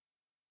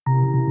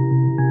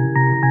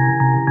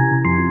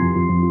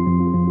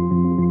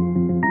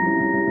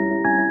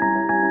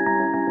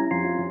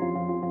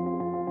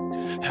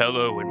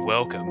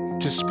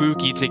to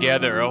Spooky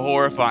Together, a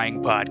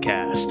horrifying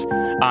podcast.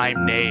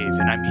 I'm Nave,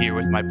 and I'm here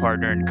with my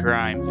partner in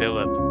crime,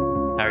 Philip.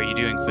 How are you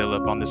doing,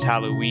 Philip, on this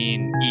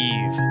Halloween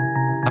Eve?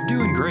 I'm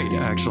doing great,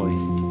 actually.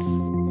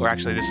 Or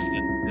actually, this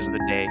is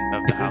the day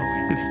of the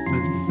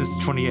Halloween. This is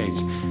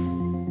 28th.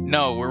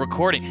 No, we're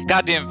recording.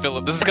 Goddamn,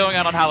 Philip, this is going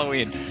on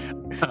Halloween.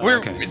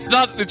 Okay.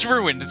 It's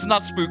ruined. It's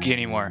not spooky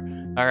anymore.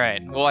 All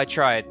right. Well, I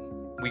tried.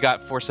 We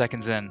got 4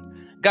 seconds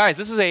in. Guys,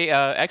 this is a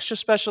extra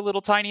special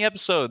little tiny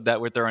episode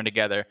that we're throwing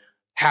together,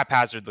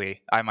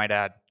 haphazardly, I might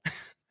add.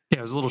 Yeah,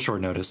 it was a little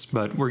short notice,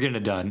 but we're getting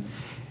it done.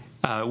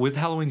 With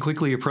Halloween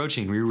quickly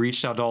approaching, we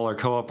reached out to all our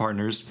co-op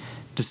partners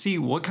to see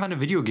what kind of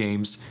video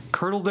games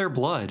curdled their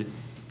blood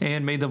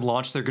and made them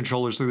launch their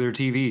controllers through their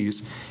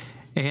TVs.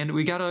 And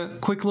we got a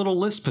quick little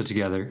list put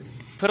together.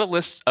 Put a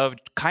list of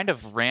kind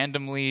of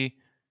randomly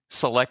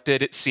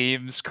selected, it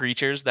seems,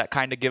 creatures that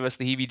kind of give us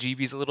the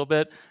heebie-jeebies a little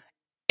bit.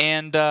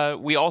 And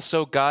we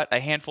also got a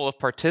handful of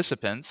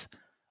participants,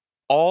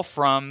 all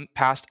from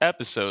past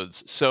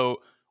episodes.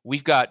 So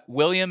we've got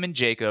William and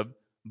Jacob,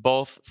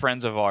 both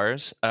friends of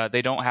ours.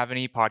 They don't have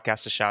any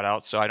podcasts to shout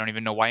out, so I don't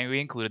even know why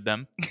we included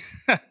them.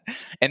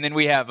 And then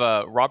we have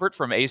Robert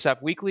from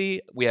ASAP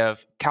Weekly. We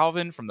have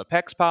Calvin from the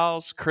Pex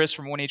Pals, Chris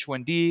from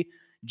 1H1D,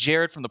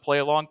 Jared from the Play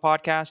Along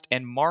podcast,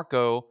 and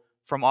Marco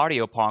from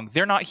Audio Pong.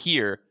 They're not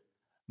here,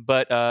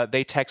 but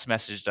they text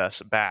messaged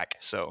us back.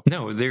 So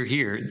No, they're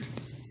here.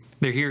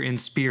 They're here in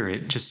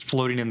spirit, just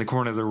floating in the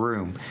corner of the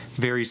room.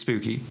 Very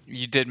spooky.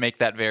 you did make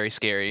that very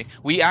scary.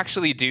 We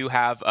actually do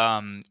have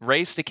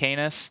Ray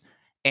Stacanus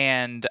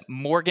and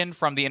Morgan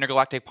from the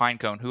Intergalactic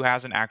Pinecone, who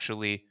hasn't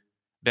actually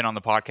been on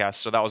the podcast,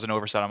 so that was an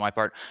oversight on my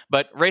part.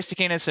 But Ray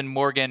Stacanus and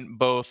Morgan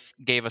both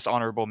gave us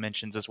honorable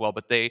mentions as well,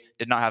 but they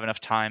did not have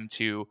enough time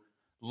to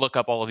look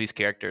up all of these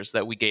characters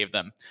that we gave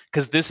them,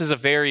 because this is a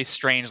very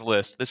strange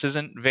list. This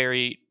isn't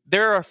very...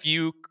 There are a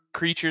few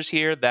creatures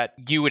here that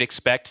you would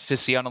expect to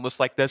see on a list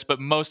like this, but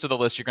most of the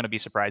list you're going to be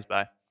surprised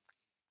by.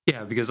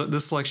 Yeah, because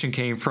this selection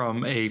came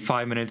from a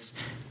 5 minutes.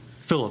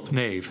 Philip,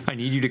 Nave, I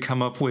need you to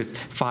come up with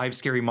 5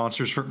 scary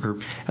monsters or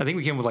I think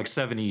we came with like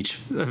 7 each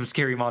of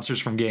scary monsters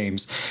from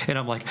games. And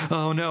I'm like,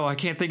 oh no, I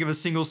can't think of a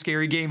single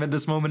scary game at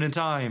this moment in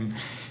time.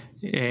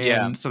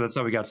 And so that's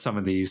how we got some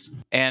of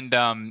these. And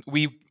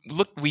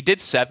we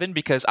did 7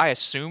 because I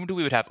assumed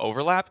we would have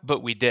overlap,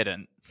 but we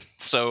didn't.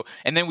 So,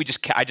 and then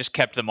I just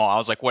kept them all. I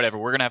was like, whatever,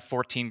 we're gonna have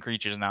 14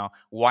 creatures now.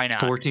 Why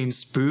not? 14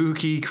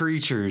 spooky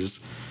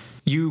creatures.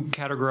 You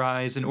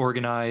categorized and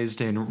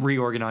organized and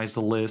reorganized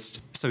the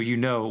list, so you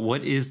know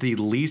what is the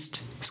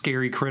least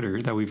scary critter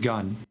that we've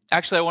gotten.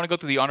 Actually, I want to go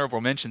through the honorable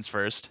mentions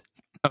first.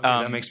 Okay,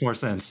 that makes more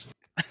sense.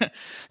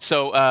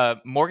 So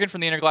Morgan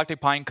from the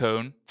Intergalactic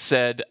Pinecone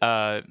said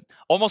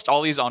almost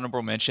all these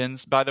honorable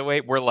mentions, by the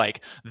way, were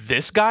like,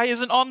 this guy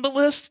isn't on the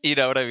list. You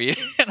know what I mean?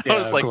 And Yeah, I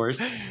was of like,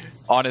 course.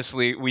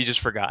 honestly, we just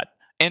forgot.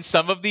 And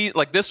some of these,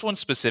 like this one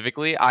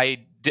specifically,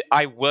 I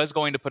was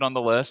going to put on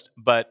the list,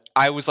 but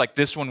I was like,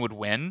 this one would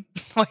win.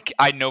 Like,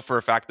 I know for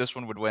a fact this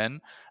one would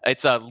win.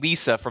 It's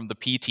Lisa from the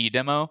PT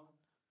demo.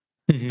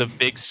 The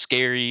big,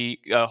 scary,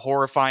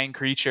 horrifying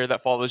creature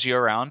that follows you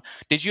around.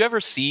 Did you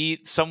ever see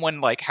someone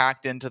like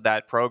hacked into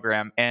that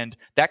program and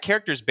that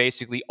character is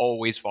basically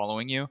always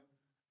following you,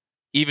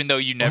 even though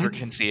you never What?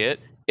 can see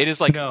it? It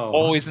is like No.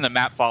 always in the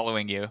map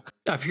following you.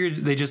 I've heard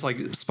they just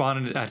like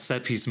spawn at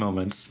set piece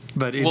moments,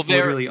 but it's Well,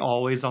 literally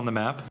always on the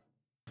map.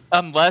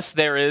 Unless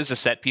there is a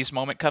set piece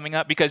moment coming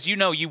up, because you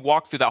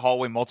walk through that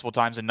hallway multiple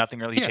times and nothing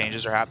really Yeah.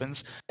 changes or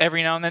happens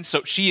every now and then.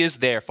 So she is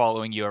there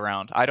following you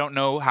around. I don't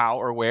know how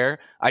or where.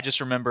 I just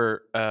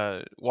remember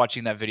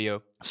watching that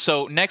video.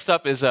 So next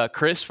up is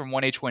Chris from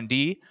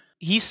 1H1D.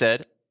 He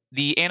said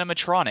the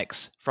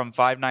animatronics from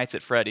Five Nights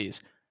at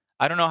Freddy's.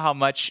 I don't know how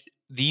much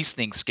these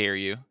things scare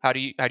you. How do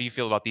you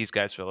feel about these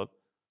guys, Philip?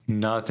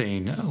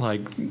 Nothing.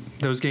 Like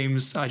those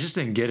games, I just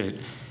didn't get it.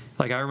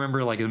 Like I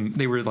remember like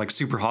they were like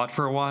super hot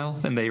for a while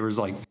and they was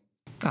like,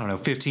 I don't know,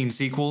 15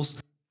 sequels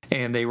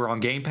and they were on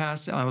Game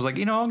Pass. And I was like,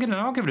 I'll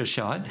give it a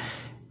shot.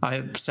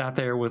 I sat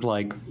there with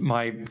like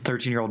my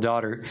 13-year-old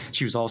daughter.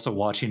 She was also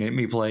watching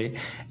me play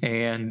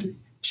and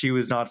she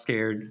was not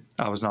scared.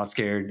 I was not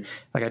scared.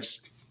 Like I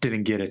just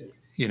didn't get it,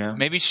 you know?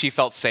 Maybe she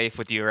felt safe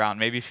with you around.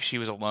 Maybe if she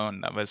was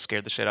alone, that would have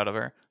scared the shit out of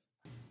her.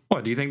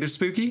 What, do you think they're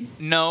spooky?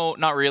 No,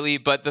 not really.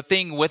 But the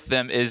thing with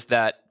them is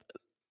that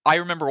I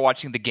remember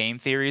watching the game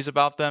theories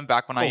about them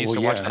back when I used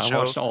to watch the show. I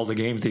watched all the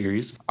game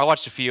theories. I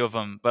watched a few of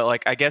them, but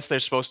like I guess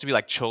there's supposed to be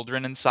like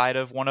children inside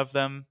of one of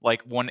them.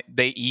 Like one,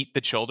 they eat the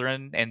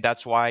children, and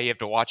that's why you have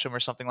to watch them or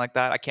something like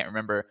that. I can't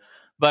remember.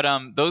 But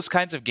those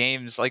kinds of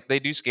games, like they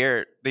do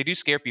scare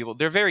people.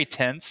 They're very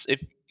tense.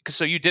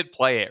 So you did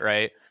play it,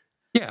 right?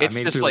 Yeah, It's I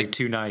made it just through like- like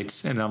 2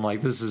 nights and I'm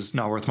like, this is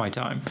not worth my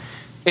time.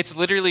 It's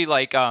literally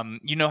like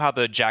you know how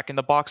the Jack in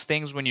the Box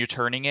things when you're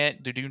turning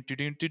it,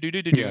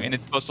 Yeah. and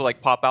it's supposed to like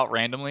pop out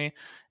randomly.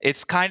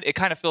 It kind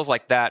of feels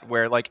like that,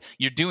 where like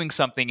you're doing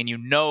something and you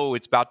know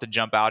it's about to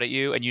jump out at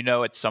you, and you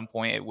know at some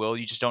point it will.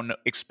 You just don't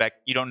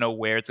you don't know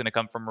where it's going to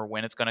come from or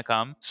when it's going to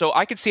come. So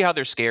I can see how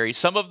they're scary.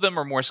 Some of them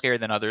are more scary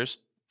than others,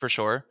 for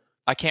sure.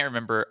 I can't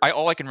remember.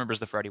 All I can remember is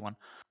the Freddy one.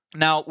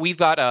 Now we've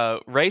got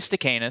Ray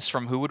Stacanus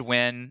from Who Would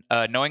Win,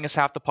 Knowing Is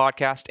Half the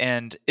Podcast,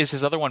 and is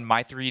his other one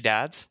My Three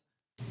Dads?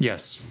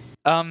 Yes.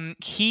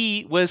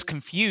 He was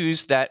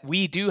confused that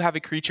we do have a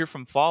creature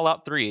from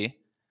Fallout 3,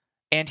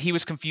 and he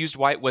was confused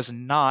why it was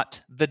not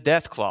the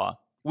Deathclaw.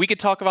 We could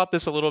talk about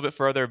this a little bit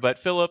further, but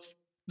Philip,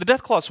 the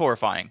Deathclaw is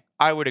horrifying.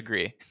 I would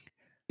agree.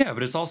 Yeah,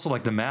 but it's also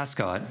like the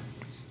mascot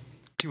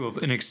to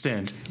an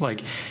extent.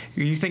 Like,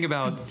 when you think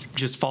about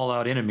just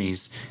Fallout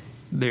enemies,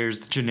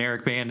 there's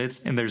generic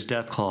bandits and there's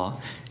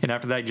Deathclaw. And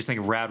after that, you just think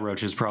of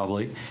Radroaches,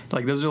 probably.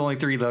 Like, those are the only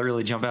three that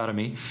really jump out at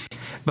me.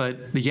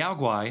 But the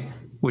Yaogwai,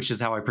 which is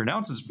how I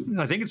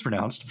think it's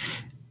pronounced,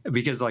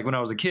 because like when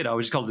I was a kid, I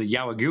was just called the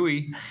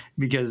Yawagui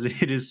because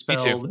it is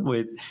spelled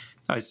with,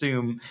 I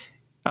assume,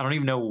 I don't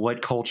even know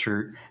what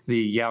culture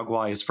the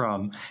Yaogwai is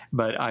from,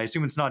 but I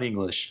assume it's not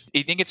English. Do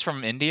you think it's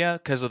from India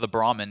because of the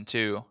Brahmin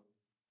too?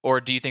 Or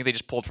do you think they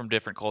just pulled from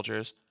different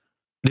cultures?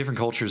 Different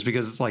cultures,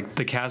 because like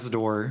the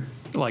Cazador,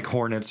 like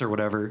hornets or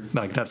whatever,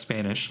 like that's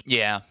Spanish.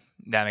 Yeah,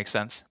 that makes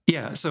sense.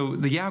 Yeah, so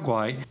the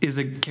Yaogwai is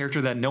a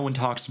character that no one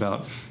talks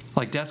about.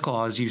 Like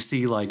Deathclaws, you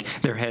see like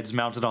their heads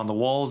mounted on the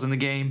walls in the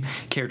game.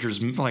 Characters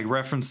like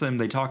reference them,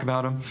 they talk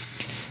about them.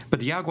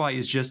 But the Yaogwai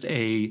is just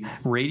a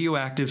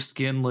radioactive,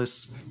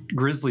 skinless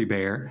grizzly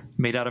bear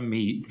made out of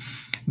meat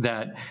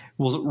that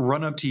will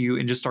run up to you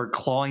and just start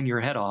clawing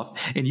your head off,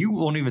 and you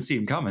won't even see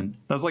him coming.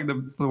 That's like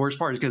the worst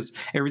part, is because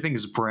everything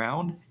is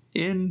brown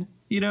in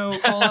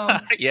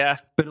Fallout. Yeah,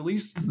 but at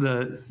least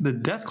the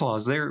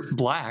Deathclaws, they're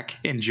black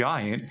and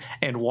giant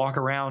and walk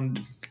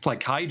around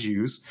like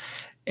kaijus.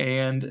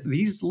 And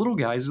these little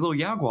guys, these little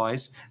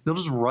Yaogwais, they'll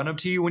just run up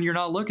to you when you're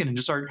not looking and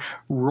just start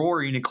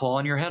roaring and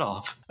clawing your head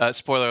off.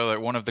 Spoiler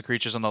alert, one of the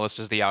creatures on the list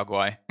is the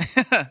Yaogwai.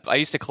 I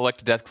used to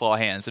collect Deathclaw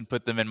hands and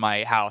put them in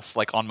my house,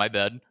 like on my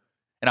bed,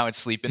 and I would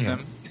sleep in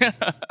them.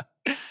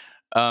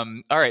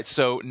 All right,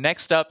 so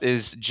next up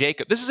is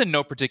Jacob. This is in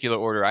no particular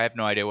order. I have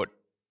no idea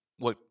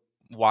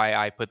why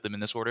I put them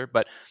in this order,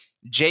 but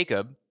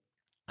Jacob,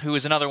 who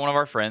is another one of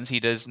our friends, he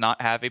does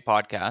not have a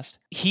podcast.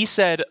 He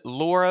said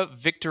Laura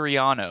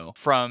Victoriano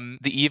from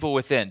The Evil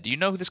Within. Do you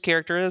know who this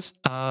character is?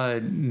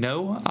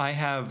 No, I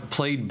have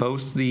played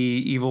both the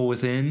Evil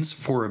Withins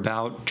for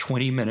about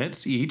 20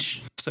 minutes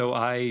each, so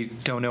I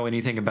don't know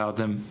anything about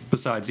them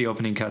besides the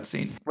opening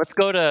cutscene. Let's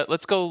go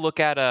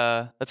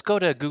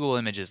to Google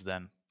Images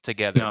then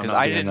together. No, I'm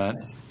not doing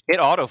that. It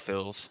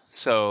autofills,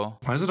 so...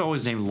 Why is it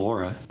always named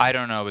Laura? I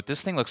don't know, but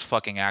this thing looks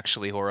fucking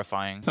actually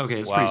horrifying. Okay,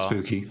 it's pretty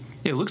spooky.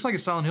 It looks like a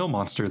Silent Hill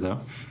monster, though.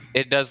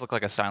 It does look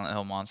like a Silent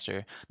Hill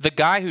monster. The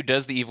guy who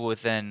does The Evil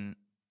Within,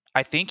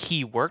 I think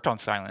he worked on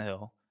Silent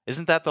Hill.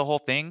 Isn't that the whole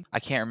thing? I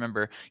can't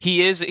remember.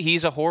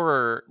 He's a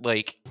horror,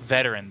 like,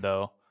 veteran,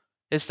 though.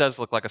 This does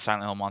look like a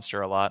Silent Hill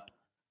monster a lot.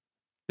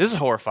 This is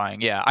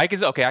horrifying. Yeah, I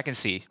can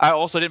see. I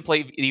also didn't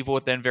play Evil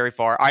Within very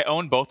far. I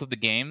own both of the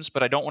games,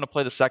 but I don't want to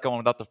play the second one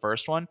without the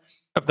first one.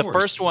 The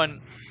first one,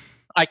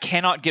 I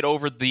cannot get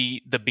over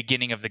the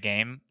beginning of the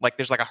game. Like,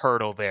 there's like a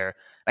hurdle there.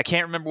 I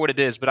can't remember what it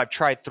is, but I've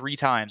tried 3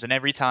 times, and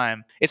every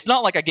time it's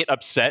not like I get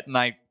upset and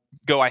I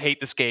go, I hate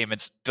this game,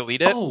 and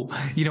delete it. Oh,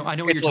 I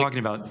know what you're talking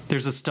about.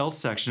 There's a stealth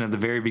section at the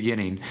very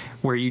beginning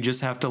where you just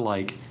have to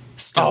like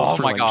stealth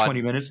for like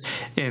 20 minutes,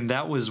 and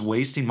that was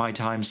wasting my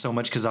time so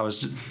much because I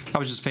was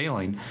just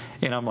failing,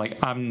 and I'm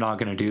like, I'm not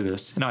gonna do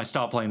this, and I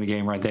stopped playing the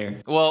game right there.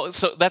 Well,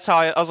 so that's how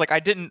I was like, I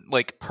didn't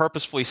like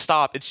purposefully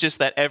stop. It's just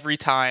that every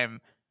time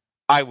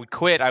I would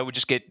quit, I would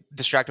just get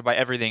distracted by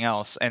everything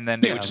else, and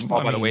then it would just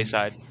fall by the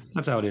wayside.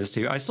 That's how it is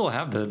too. I still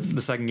have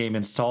the second game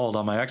installed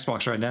on my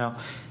Xbox right now,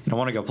 and I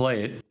want to go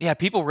play it. Yeah,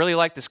 people really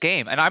like this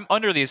game, and I'm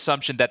under the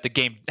assumption that the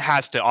game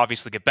has to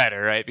obviously get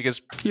better, right?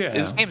 Because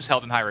this game's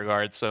held in high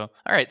regard. So, all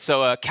right.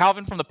 So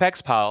Calvin from the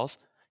Pex Pals,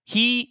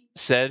 he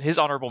said his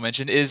honorable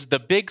mention is the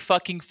big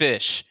fucking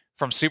fish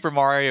from Super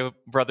Mario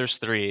Brothers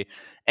 3,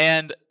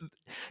 and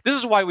this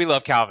is why we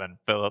love Calvin,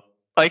 Philip.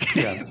 Like,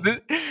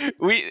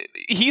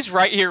 he's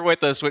right here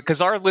with us because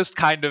our list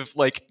kind of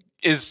like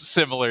is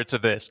similar to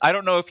this. I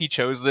don't know if he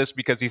chose this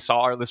because he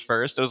saw our list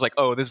first. It was like,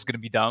 oh, this is gonna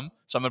be dumb,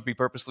 so I'm gonna be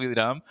purposely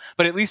dumb.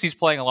 But at least he's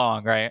playing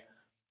along, right?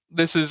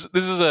 This is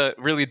a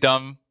really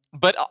dumb,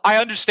 but I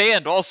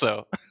understand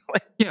also.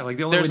 Like the only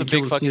way to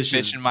kill this fish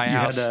is in my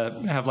house. You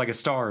had to have like a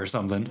star or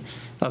something.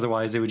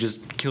 Otherwise, it would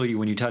just kill you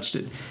when you touched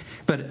it.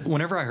 But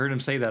whenever I heard him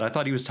say that, I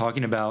thought he was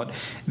talking about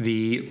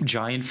the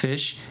giant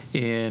fish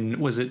in,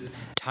 was it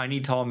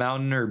Tiny Tall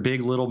Mountain or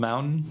Big Little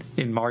Mountain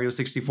in Mario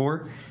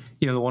 64?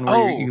 The one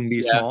where you can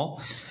be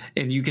small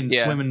and you can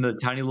swim in the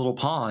tiny little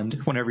pond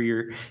whenever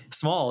you're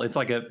small. It's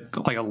like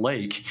a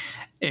lake,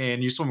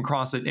 and you swim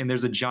across it, and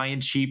there's a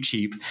giant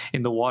cheep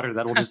in the water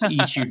that will just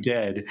eat you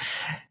dead.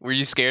 Were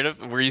you scared of?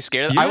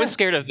 Yes. I was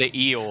scared of the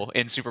eel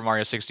in Super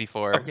Mario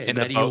 64. Okay,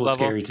 that eel was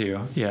scary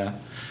too. Yeah.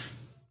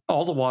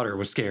 All the water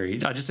was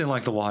scary. I just didn't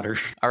like the water.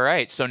 All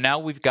right, so now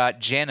we've got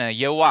Jana,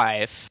 your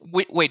wife.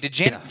 Wait, did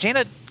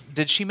Jana?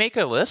 Did she make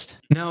a list?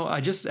 No,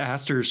 I just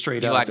asked her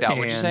straight up. Blacked out.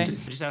 What'd you say?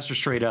 I just asked her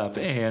straight up,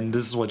 and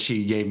this is what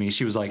she gave me.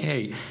 She was like,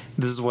 "Hey,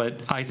 this is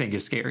what I think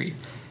is scary."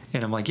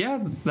 And I'm like, yeah,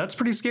 that's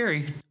pretty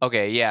scary.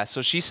 Okay, yeah.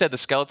 So she said the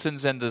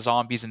skeletons and the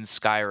zombies in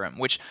Skyrim,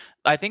 which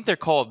I think they're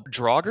called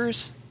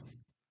Draugrs.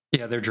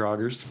 Yeah, they're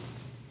Draugrs.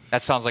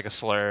 That sounds like a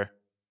slur.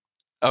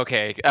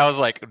 Okay, I was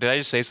like, did I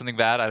just say something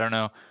bad? I don't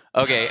know.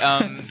 Okay,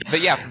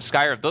 but yeah, from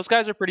Skyrim, those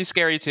guys are pretty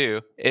scary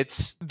too.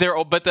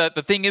 But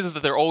the thing is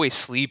that they're always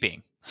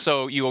sleeping,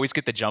 so you always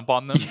get the jump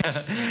on them.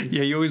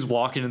 Yeah, you always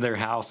walk into their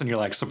house and you're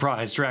like,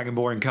 surprise,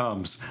 Dragonborn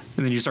comes,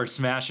 and then you start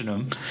smashing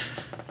them.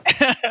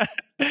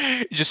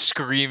 Just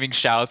screaming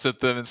shouts at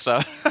them and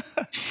stuff.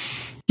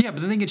 Yeah,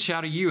 but then they can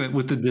shout at you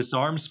with the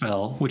disarm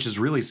spell, which is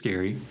really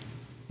scary.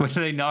 When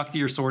they knock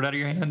your sword out of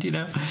your hand, and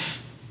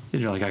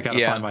you're like, I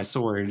gotta find my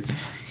sword.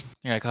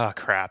 You're like, oh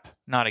crap,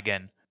 not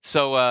again.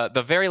 So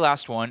the very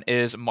last one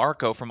is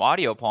Marco from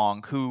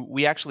Audiopong, who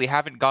we actually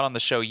haven't got on the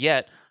show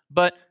yet,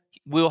 but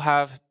we'll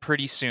have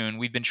pretty soon.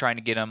 We've been trying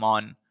to get him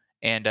on,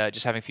 and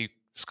just having a few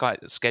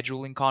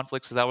scheduling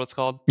conflicts. Is that what it's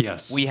called?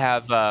 Yes. We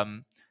have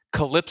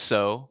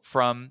Calypso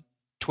from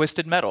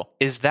Twisted Metal.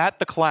 Is that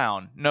the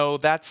clown? No,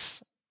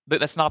 that's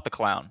not the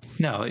clown.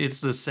 No,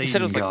 it's the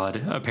Satan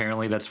god,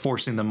 apparently, that's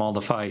forcing them all to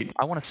fight.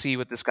 I want to see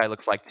what this guy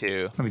looks like,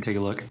 too. Let me take a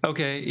look.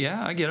 Okay,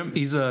 yeah, I get him.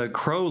 He's a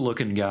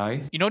crow-looking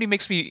guy. You know what he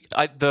makes me...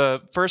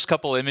 the first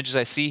couple images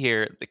I see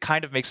here, it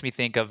kind of makes me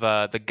think of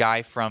the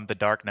guy from The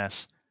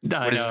Darkness.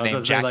 What is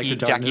his name?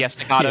 Jackie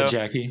Estacado? Yeah,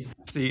 Jackie.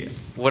 See,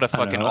 what a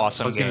fucking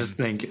awesome game. I was going to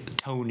think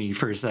Tony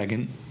for a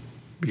second,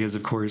 because,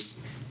 of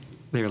course,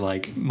 they're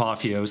like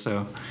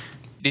mafioso.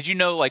 Did you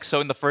know,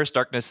 so in the first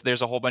Darkness,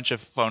 there's a whole bunch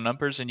of phone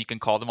numbers, and you can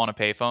call them on a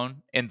payphone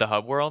in the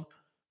hub world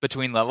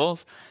between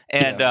levels.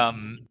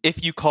 And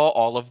if you call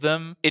all of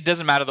them, it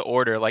doesn't matter the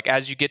order.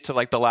 As you get to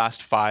the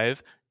last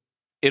 5,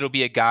 it'll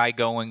be a guy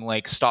going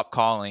stop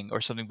calling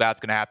or something bad's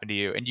gonna happen to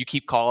you, and you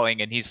keep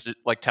calling, and he's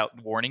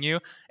warning you.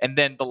 And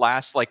then the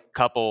last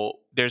couple,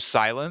 there's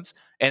silence,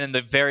 and then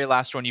the very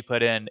last one you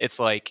put in, it's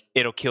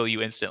it'll kill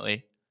you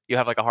instantly. You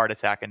have a heart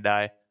attack and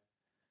die.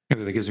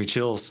 That gives me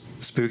chills.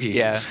 Spooky.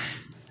 Yeah.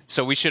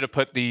 So we should have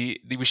put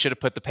the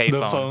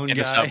payphone in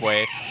the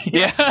subway.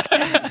 Yeah.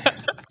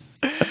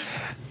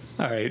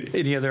 All right.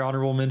 Any other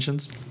honorable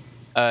mentions?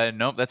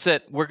 Nope. That's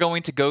it. We're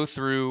going to go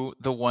through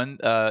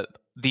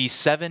the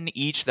 7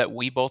 each that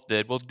we both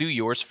did. We'll do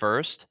yours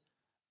first.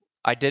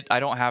 I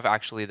don't have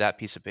actually that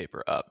piece of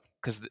paper up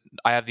because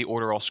I have the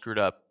order all screwed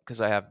up because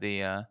I have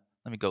the.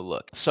 Let me go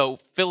look. So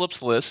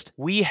Philip's list,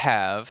 we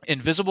have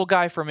Invisible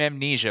Guy from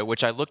Amnesia,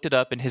 which I looked it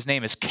up, and his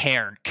name is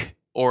Cairnk,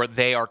 or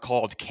they are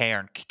called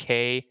Cairnk.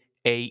 Kaernk.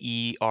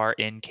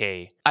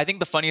 I think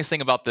the funniest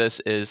thing about this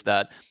is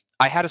that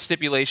I had a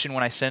stipulation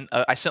when I sent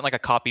a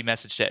copy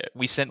message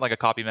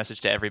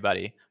to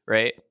everybody,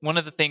 right? One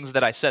of the things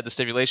that I said, the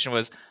stipulation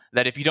was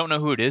that if you don't know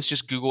who it is,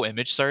 just Google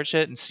image search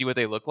it and see what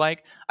they look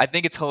like. I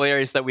think it's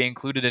hilarious that we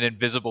included an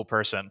invisible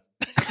person.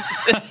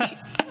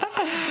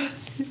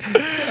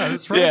 I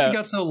was surprised he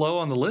got so low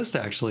on the list,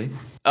 actually.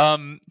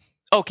 Can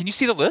you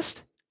see the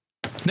list?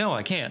 No,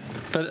 I can't.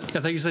 But I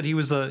thought you said he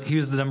was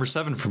the number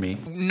 7 for me.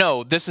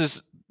 No, this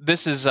is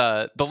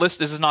the list.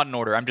 This is not in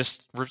order. I'm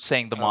just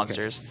saying the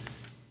monsters. Okay.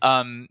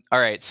 All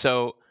right.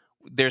 So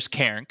there's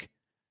Cairnk,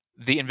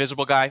 the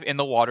invisible guy in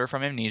the water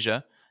from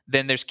Amnesia.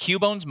 Then there's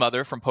Cubone's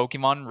mother from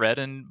Pokemon Red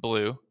and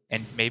Blue,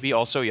 and maybe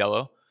also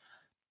Yellow.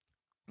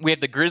 We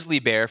have the Grizzly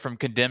Bear from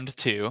Condemned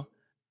 2,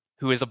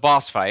 who is a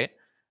boss fight.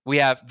 We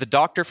have the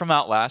Doctor from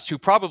Outlast, who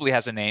probably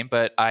has a name,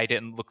 but I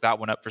didn't look that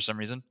one up for some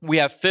reason. We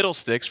have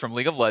Fiddlesticks from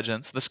League of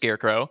Legends, the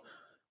Scarecrow.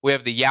 We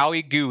have the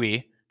Yowie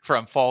Gooey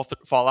from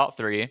Fallout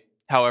 3,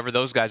 however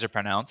those guys are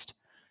pronounced.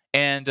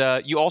 And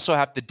you also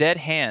have the Dead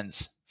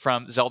Hands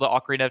from Zelda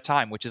Ocarina of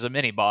Time, which is a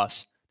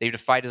mini-boss that you have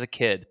to fight as a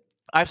kid.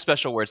 I have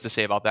special words to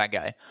say about that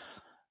guy,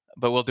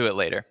 but we'll do it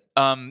later.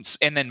 And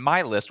then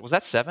my list, was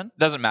that 7?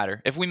 Doesn't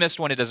matter. If we missed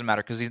one, it doesn't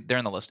matter because they're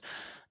in the list.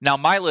 Now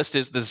my list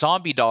is the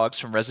Zombie Dogs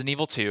from Resident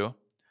Evil 2,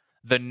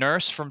 the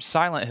Nurse from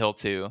Silent Hill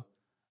 2,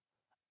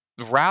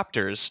 the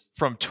Raptors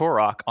from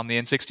Turok on the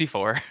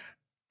N64,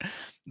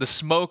 the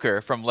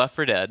Smoker from Left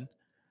 4 Dead,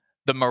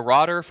 the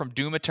Marauder from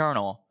Doom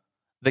Eternal,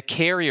 the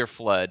Carrier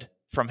Flood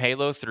from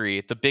Halo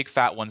 3, the big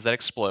fat ones that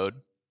explode,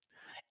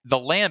 the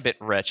Lambent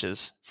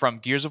Wretches from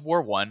Gears of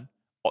War 1,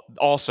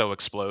 also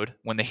explode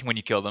when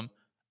you kill them,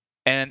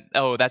 and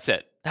that's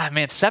it.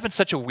 Man, 7's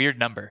such a weird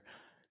number.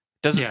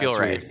 Doesn't feel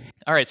right. Weird.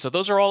 All right, so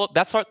those are all.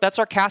 That's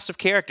our cast of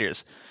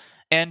characters.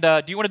 And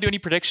do you want to do any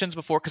predictions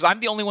before? Because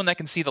I'm the only one that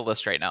can see the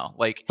list right now.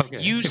 I'm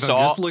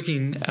just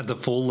looking at the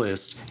full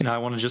list, and I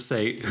want to just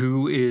say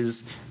who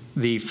is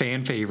the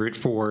fan favorite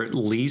for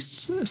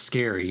least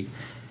scary.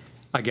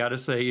 I gotta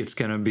say it's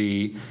gonna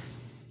be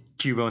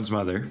Cubone's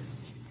mother.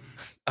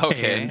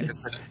 Okay. And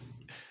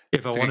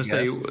if I want to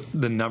say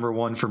the number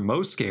 1 for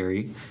most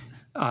scary,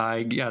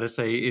 I gotta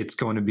say it's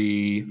going to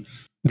be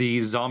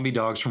the Zombie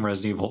Dogs from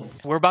Resident Evil.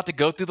 We're about to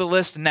go through the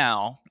list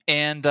now,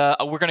 and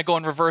we're gonna go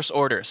in reverse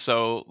order.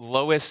 So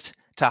lowest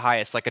to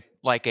highest, like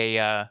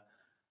a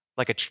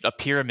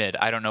pyramid.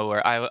 I don't know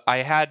where I'm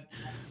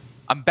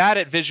bad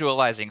at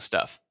visualizing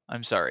stuff.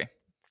 I'm sorry.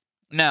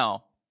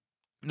 Now,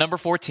 number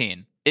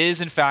 14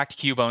 is in fact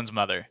Cubone's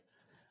mother.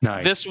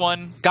 Nice. This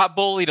one got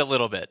bullied a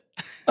little bit.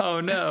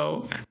 Oh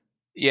no.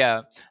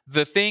 Yeah,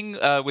 the thing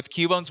with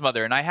Cubone's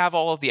mother, and I have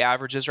all of the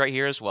averages right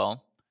here as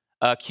well.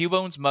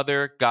 Cubone's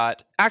mother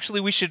got.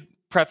 Actually, we should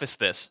preface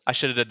this. I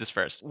should have did this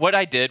first. What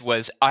I did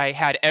was I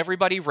had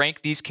everybody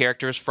rank these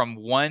characters from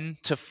 1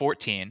 to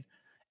 14,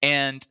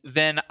 and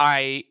then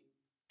I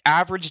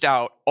averaged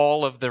out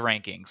all of the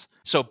rankings.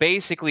 So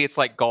basically, it's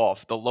like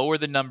golf. The lower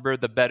the number,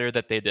 the better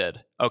that they did.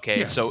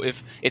 Okay, Yeah. so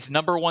if it's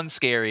number 1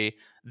 scary,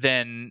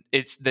 then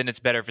it's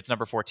better if it's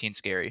number 14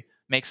 scary.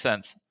 Makes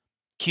sense.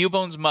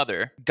 Cubone's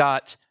mother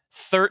got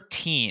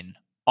 13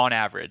 on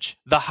average.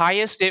 The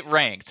highest it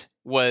ranked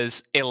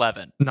was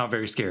 11. Not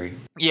very scary.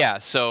 Yeah,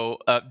 so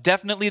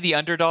definitely the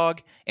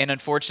underdog, and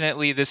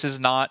unfortunately, this is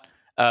not.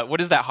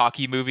 What is that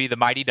hockey movie, The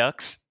Mighty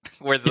Ducks,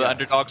 where the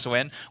underdogs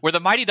win? Were the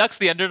Mighty Ducks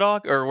the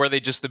underdog, or were they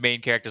just the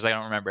main characters? I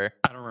don't remember.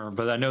 I don't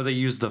remember, but I know they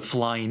used the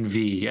flying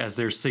V as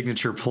their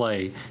signature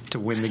play to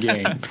win the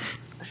game.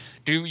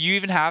 Do you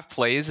even have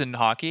plays in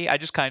hockey? I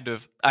just kind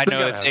of. I We know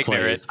gotta it's have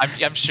ignorant.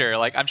 plays. I'm sure.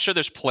 Like I'm sure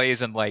there's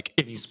plays in like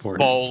Any sport.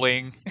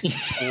 bowling,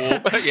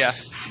 pool. Yeah.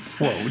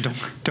 Whoa,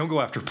 don't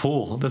go after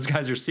pool. Those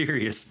guys are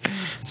serious.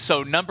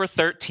 So number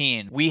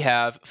 13, we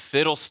have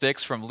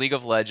Fiddlesticks from League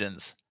of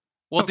Legends.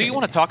 Well, do you Okay.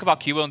 want to talk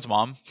about Cubone's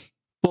mom?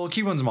 Well,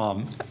 Cubone's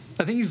mom,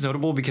 I think he's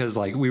notable because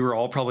like we were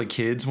all probably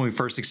kids when we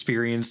first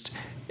experienced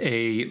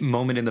a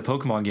moment in the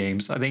Pokemon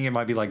games. I think it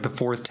might be like the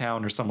Fourth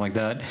Town or something like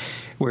that,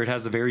 where it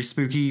has a very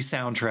spooky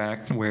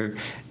soundtrack where,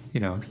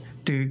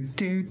 do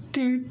do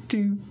do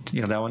do,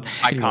 that one.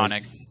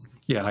 Iconic.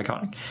 Yeah,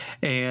 iconic.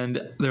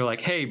 And they're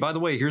like, hey, by the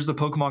way, here's the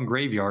Pokemon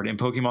graveyard and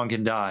Pokemon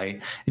can die.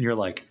 And you're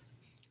like,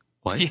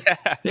 what? Yeah.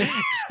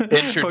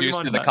 Introduced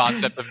Pokemon to the die.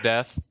 concept of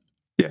death.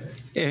 Yeah.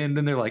 And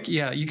then they're like,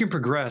 yeah, you can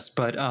progress,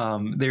 but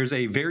there's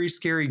a very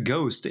scary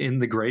ghost in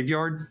the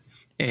graveyard,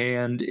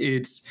 and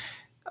it's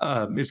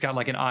got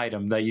like an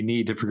item that you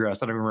need to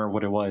progress. I don't remember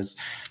what it was,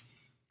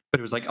 but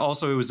it was like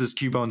also it was this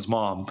Cubone's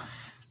mom,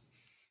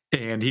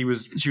 and she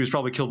was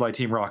probably killed by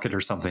Team Rocket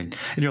or something.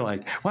 And you're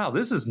like, wow,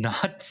 this is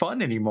not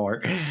fun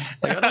anymore.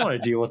 Like I don't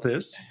want to deal with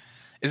this.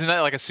 Isn't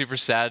that like a super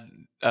sad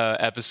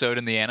episode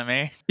in the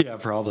anime? Yeah,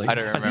 probably. I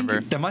don't remember.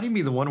 think that might even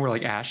be the one where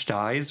like Ash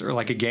dies, or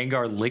like a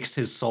Gengar licks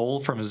his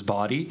soul from his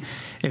body,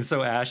 and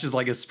so Ash is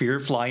like a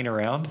spirit flying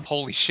around.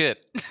 Holy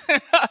shit.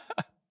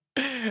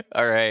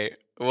 All right.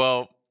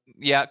 Well,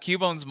 yeah,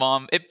 Cubone's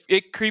mom,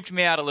 it creeped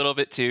me out a little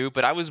bit too,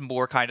 but I was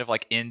more kind of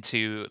like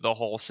into the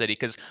whole city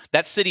because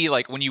that city,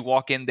 like when you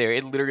walk in there,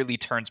 it literally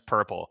turns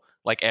purple,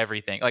 like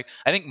everything. Like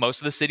I think most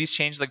of the cities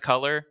change the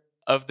color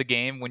of the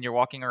game when you're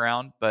walking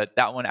around, but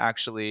that one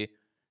actually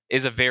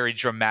is a very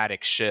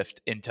dramatic shift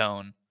in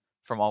tone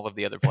from all of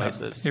the other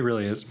places. Yeah, it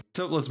really is.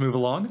 So let's move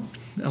along,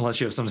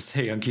 unless you have something to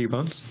say on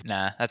Cubones.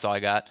 Nah, that's all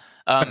I got.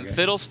 Okay.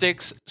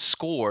 Fiddlestick's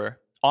score,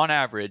 on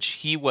average,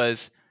 he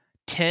was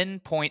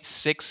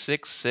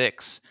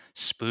 10.666.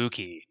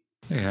 Spooky.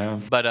 Yeah.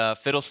 But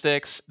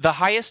Fiddlesticks, the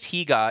highest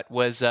he got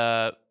was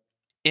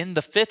in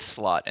the 5th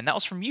slot, and that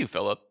was from you,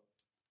 Philip.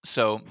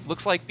 So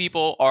looks like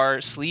people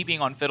are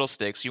sleeping on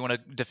Fiddlesticks. You want to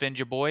defend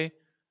your boy?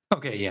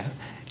 Okay, yeah.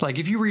 Like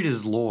if you read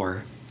his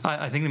lore,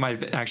 I think they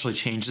might have actually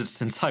changed it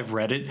since I've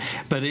read it,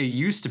 but it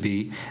used to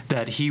be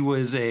that he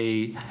was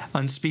a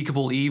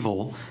unspeakable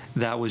evil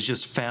that was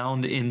just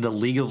found in the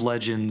League of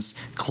Legends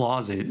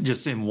closet,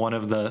 just in one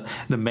of the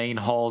main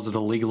halls of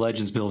the League of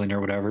Legends building or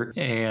whatever.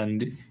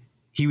 And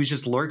he was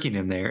just lurking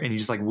in there, and he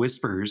just like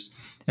whispers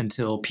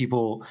until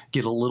people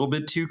get a little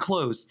bit too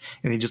close,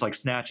 and he just like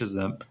snatches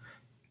them.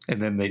 And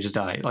then they just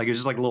die. Like it's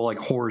just like a little like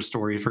horror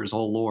story for his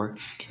whole lore.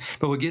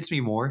 But what gets me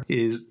more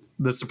is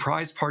the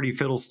surprise party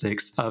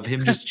Fiddlesticks of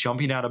him just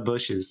jumping out of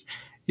bushes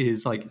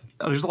is like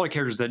there's a lot of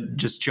characters that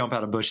just jump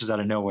out of bushes out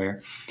of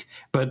nowhere.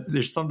 But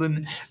there's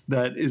something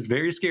that is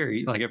very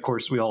scary. Like, of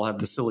course, we all have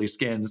the silly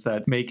skins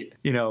that make,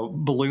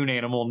 balloon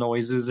animal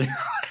noises or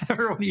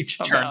whatever when you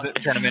jump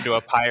out. Turn him into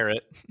a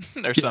pirate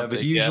or something.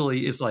 But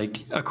usually it's like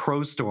a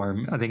crow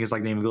storm, I think is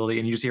like the name ability,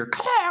 and you just hear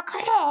caw,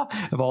 caw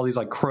of all these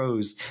like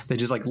crows that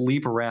just like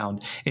leap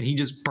around, and he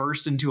just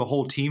bursts into a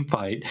whole team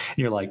fight, and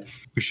you're like,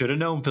 we should have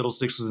known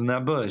Fiddlesticks was in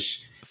that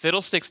bush.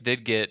 Fiddlesticks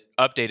did get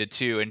updated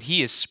too, and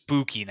he is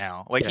spooky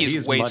now. Like Yeah, he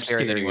is way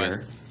scarier than he was.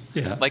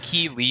 Yeah. Like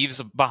he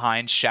leaves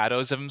behind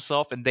shadows of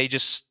himself and they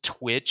just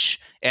twitch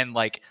and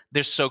like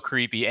they're so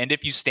creepy. And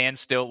if you stand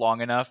still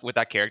long enough with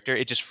that character,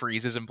 it just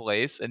freezes in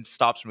place and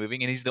stops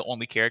moving. And he's the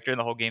only character in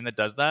the whole game that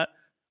does that.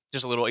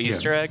 Just a little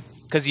Easter egg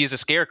because he is a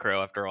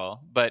scarecrow after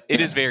all. But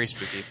it is very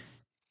spooky.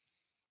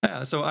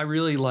 Yeah, so I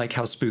really like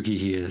how spooky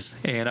he is.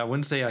 And I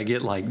wouldn't say I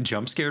get like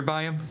jump scared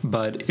by him,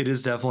 but it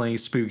is definitely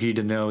spooky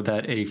to know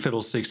that a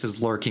Fiddlesticks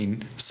is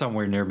lurking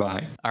somewhere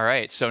nearby. All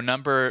right, so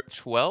number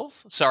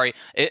 12. Sorry,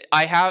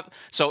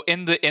 so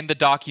in the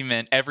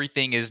document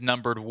everything is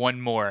numbered one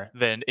more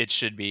than it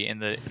should be in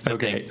the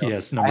okay, thing. So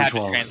yes, number I have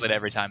 12. to translate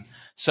every time.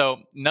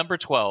 So number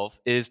 12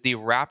 is the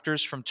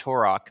Raptors from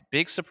Turok.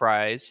 Big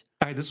surprise.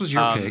 All right, this was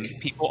your pick.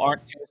 People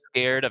aren't too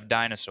scared of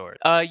dinosaurs.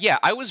 Yeah,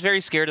 I was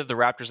very scared of the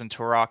Raptors in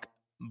Turok.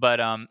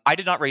 But I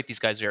did not rate these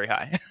guys very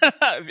high,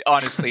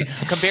 honestly.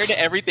 Compared to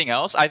everything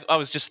else, I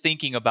was just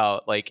thinking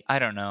about, like, I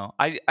don't know.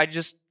 I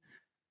just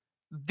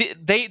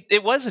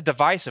it was a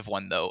divisive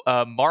one though.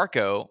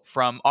 Marco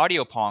from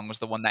Audio Pong was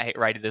the one that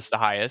rated this the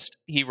highest.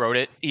 He wrote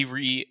it.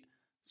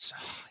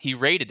 He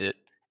rated it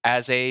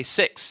as a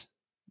 6.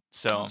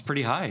 So It's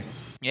pretty high.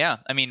 yeah,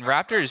 I mean,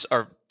 raptors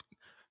are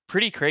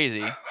pretty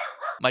crazy.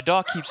 My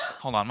dog keeps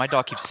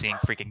seeing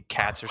freaking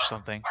cats or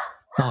something.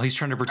 Well, he's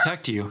trying to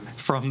protect you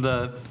from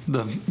the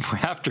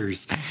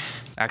raptors.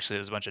 Actually, it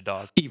was a bunch of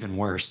dogs. Even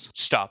worse.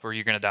 Stop, or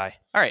you're gonna die.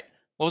 All right.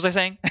 What was I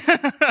saying?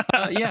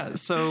 Yeah,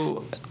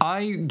 so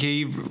I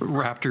gave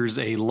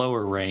Raptors a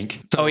lower rank.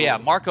 So Oh yeah,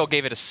 Marco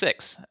gave it a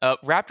 6.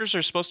 Raptors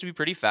are supposed to be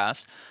pretty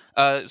fast.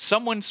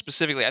 Someone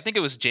specifically, I think it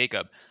was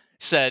Jacob,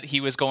 said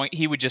he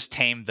would just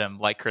tame them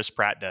like Chris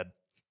Pratt did,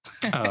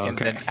 Oh, and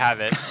okay. then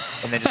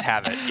just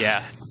have it.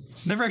 Yeah.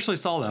 Never actually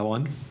saw that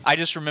one. I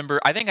just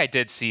remember. I think I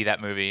did see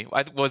that movie.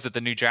 Was it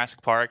the new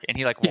Jurassic Park? And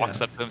he like walks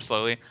Yeah. up to him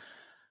slowly.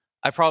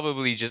 I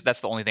probably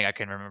that's the only thing I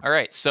can remember. All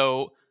right,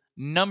 so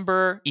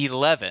number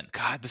 11.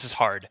 God, this is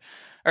hard.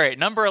 All right,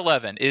 number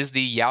 11 is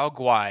the Yao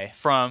Guai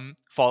from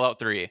Fallout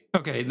 3.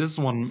 Okay, this is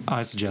one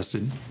I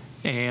suggested.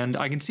 And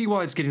I can see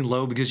why it's getting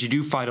low because you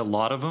do fight a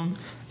lot of them,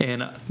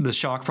 and the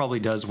shock probably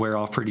does wear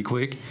off pretty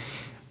quick.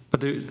 But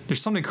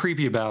there's something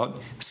creepy about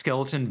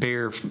skeleton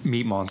bear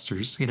meat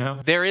monsters, you know?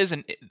 There is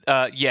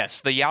yes,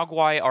 the Yao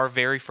Guai are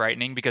very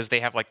frightening because they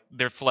have like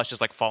their flesh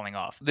is like falling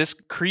off. This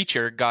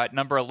creature got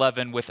number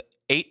 11 with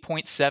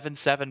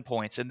 8.77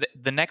 points, and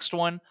the next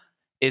one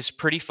is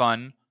pretty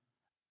fun,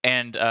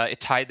 and they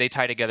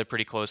tie together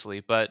pretty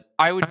closely. But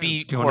I would be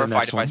Let's go on to the horrified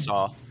next if one. I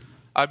saw.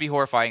 I'd be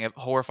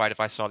horrified if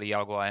I saw the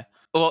Yao Guai.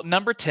 Well,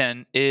 number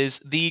 10 is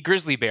the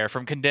grizzly bear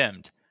from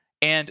Condemned,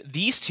 and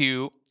these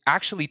two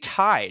actually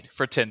tied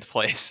for 10th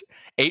place,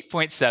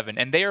 8.7,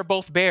 and they are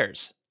both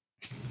bears.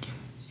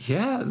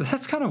 Yeah,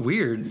 that's kind of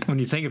weird when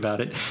you think about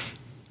it.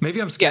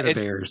 Maybe I'm scared of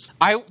bears.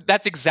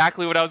 That's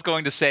exactly what I was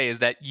going to say, is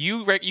that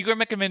you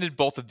recommended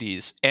both of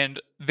these, and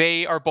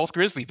they are both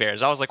grizzly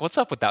bears. I was like, what's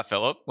up with that,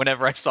 Philip?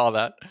 Whenever I saw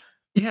that.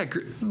 Yeah,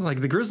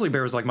 like the grizzly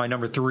bear was like my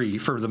number 3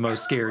 for the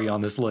most scary on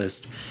this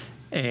list.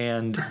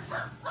 And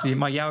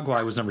my Yao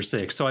Guai was number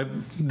 6. So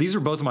these are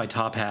both my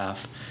top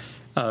half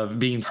of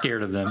being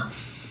scared of them.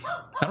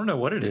 I don't know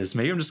what it is.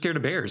 Maybe I'm just scared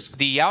of bears.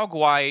 The Yao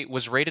Guai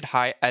was rated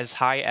high as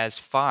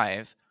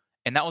 5,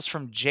 and that was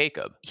from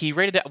Jacob. He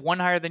rated it one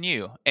higher than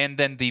you. And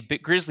then the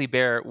grizzly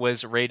bear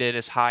was rated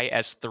as high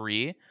as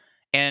 3.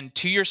 And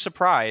to your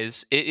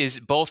surprise, it is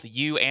both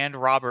you and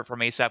Robert from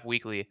ASAP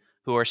Weekly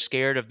who are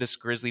scared of this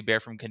grizzly bear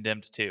from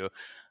Condemned 2.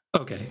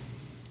 Okay.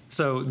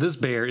 So this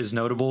bear is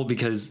notable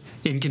because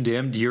in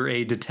Condemned, you're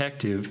a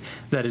detective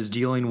that is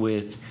dealing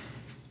with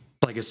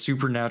like a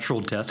supernatural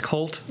death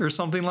cult or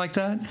something like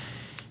that.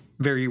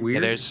 Very weird.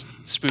 Yeah, there's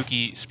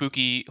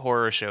spooky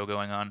horror show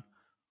going on.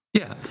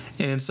 Yeah,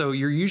 and so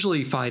you're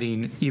usually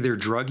fighting either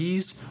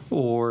druggies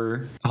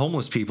or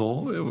homeless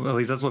people, at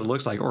least that's what it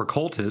looks like, or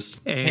cultists,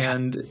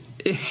 and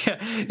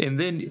and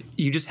then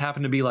you just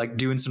happen to be like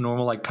doing some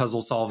normal like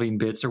puzzle solving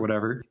bits or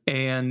whatever,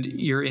 and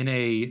you're in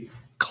a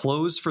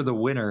closed for the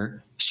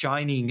winter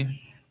shining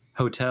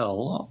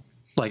hotel.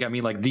 Like, I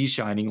mean, like The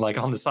Shining, like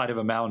on the side of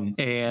a mountain,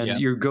 and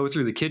you go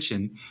through the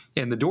kitchen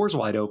and the door's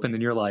wide open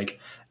and you're like,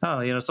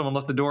 oh, someone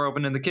left the door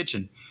open in the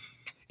kitchen.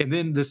 And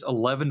then this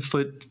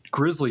 11-foot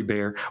grizzly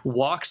bear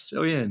walks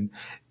in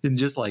and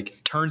just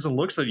like turns and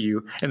looks at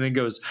you and then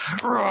goes,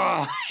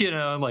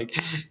 like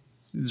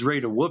is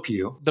ready to whoop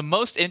you. The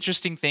most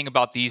interesting thing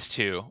about these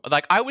two,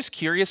 like I was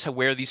curious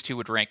where these two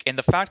would rank, and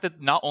the fact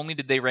that not only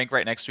did they rank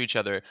right next to each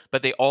other,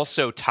 but they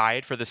also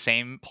tied for the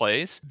same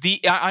place.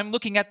 I'm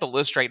looking at the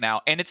list right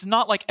now, and it's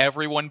not like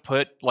everyone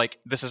put like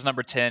this is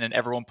number 10 and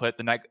everyone put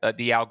the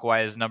Yao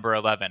Guai as number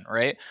 11,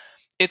 right?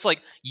 It's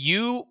like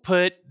you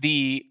put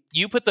the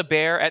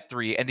bear at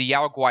 3 and the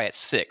Yao Guai at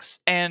 6,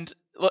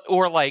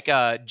 or like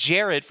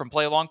Jared from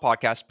Play Along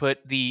Podcast put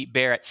the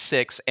bear at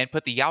 6 and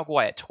put the Yao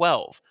Guai at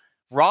 12.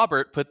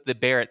 Robert put the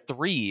bear at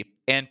 3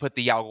 and put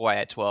the Yao Guai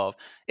at 12.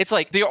 It's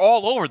like they're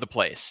all over the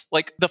place.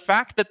 Like the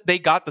fact that they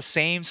got the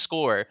same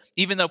score,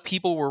 even though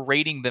people were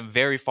rating them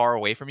very far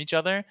away from each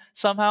other,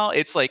 somehow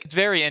it's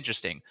very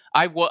interesting.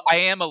 I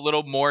am a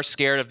little more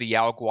scared of the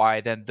Yao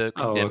Guai than the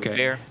Condemned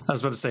bear. I was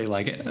about to say,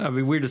 like, it'd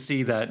be weird to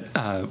see that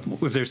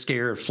if they're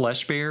scared of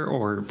flesh bear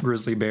or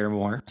grizzly bear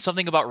more.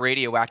 Something about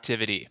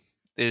radioactivity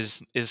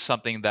is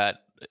something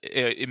that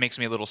it makes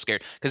me a little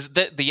scared, because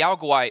the Yao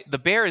Guai, the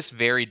bear is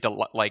very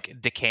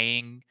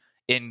decaying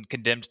in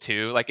Condemned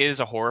 2. Like it is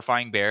a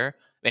horrifying bear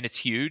and it's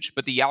huge,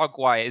 but the Yao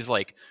Guai is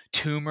like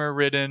tumor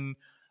ridden,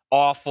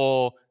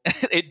 awful.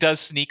 It does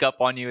sneak up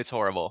on you. It's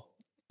horrible.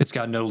 It's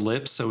got no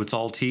lips, so it's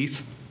all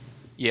teeth.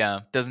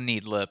 Yeah, doesn't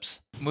need lips.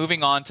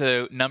 Moving on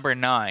to number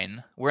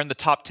 9. We're in the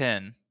top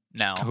 10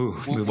 now.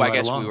 Ooh, I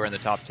guess we were in the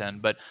top 10,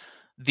 but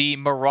the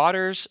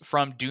Marauders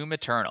from Doom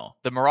Eternal.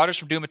 The Marauders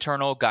from Doom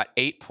Eternal got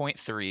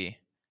 8.3,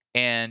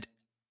 and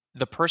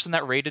The person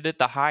that rated it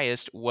the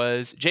highest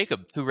was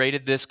Jacob, who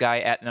rated this guy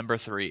at number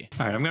 3.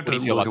 All right, I'm going to What do have you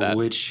to feel look about at that?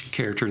 which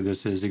character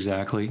this is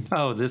exactly.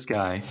 Oh, this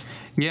guy.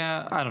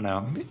 Yeah, I don't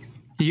know.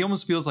 He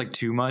almost feels like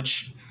too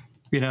much.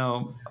 You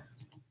know,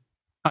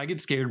 I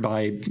get scared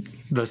by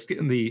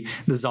the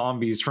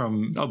zombies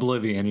from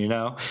Oblivion. You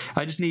know,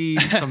 I just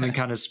need something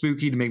kind of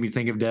spooky to make me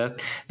think of death.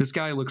 This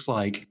guy looks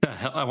like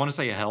I want to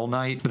say a Hell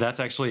Knight, but that's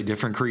actually a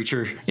different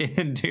creature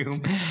in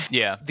Doom.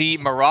 Yeah, the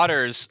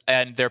Marauders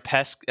and their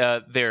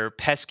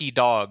pesky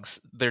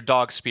dogs, their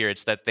dog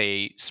spirits that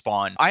they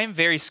spawn. I am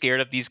very scared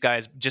of these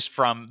guys just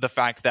from the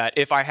fact that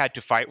if I had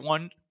to fight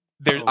one,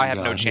 I Oh have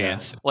no God, yeah.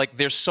 chance. Like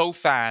they're so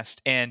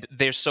fast and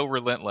they're so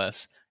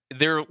relentless.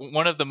 They're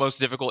one of the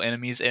most difficult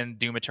enemies in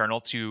Doom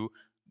Eternal to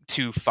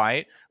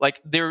fight. Like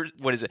they're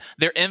what is it?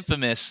 They're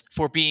infamous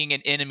for being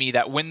an enemy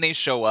that when they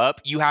show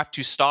up, you have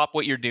to stop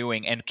what you're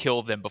doing and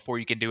kill them before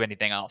you can do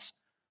anything else.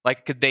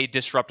 Like could they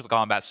disrupt the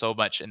combat so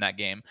much in that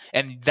game?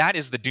 And that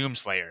is the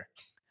Doomslayer.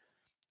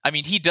 I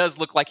mean, he does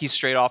look like he's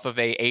straight off of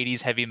a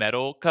 80s heavy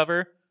metal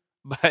cover,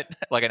 but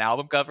like an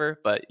album cover,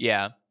 but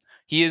yeah.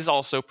 He is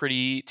also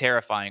pretty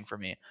terrifying for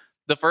me.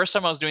 The first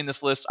time I was doing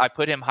this list, I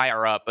put him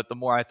higher up, but the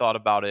more I thought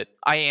about it,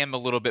 I am a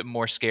little bit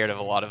more scared of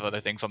a lot of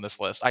other things on this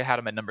list. I had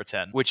him at number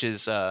 10, which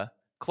is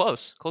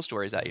close to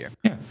where he's at here.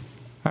 Yeah.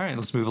 All right,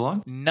 let's move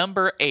along.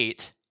 Number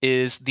 8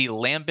 is the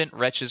Lambent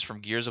Wretches from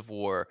Gears of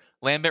War.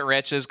 Lambent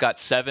Wretches got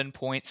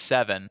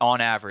 7.7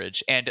 on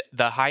average, and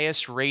the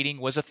highest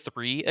rating was a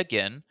 3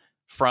 again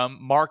from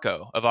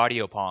Marco of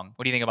Audiopong.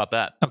 What do you think about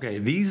that? Okay,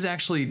 these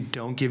actually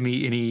don't give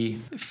me any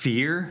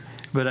fear,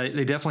 but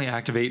they definitely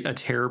activate a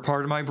terror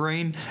part of my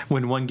brain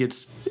when one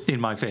gets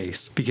in my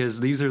face, because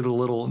these are the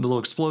little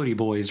explodey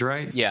boys,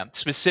 right? Yeah,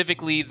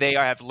 specifically they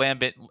have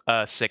lambent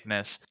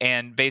sickness,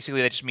 and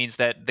basically that just means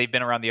that they've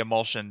been around the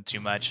emulsion too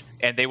much,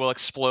 and they will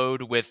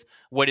explode with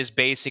what is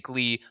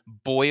basically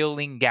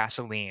boiling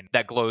gasoline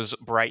that glows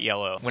bright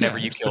yellow whenever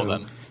you kill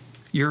them.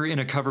 You're in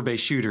a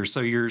cover-based shooter,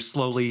 so you're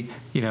slowly,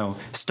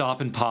 stop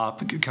and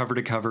pop, cover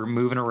to cover,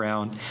 moving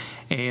around.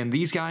 And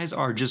these guys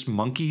are just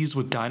monkeys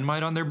with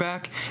dynamite on their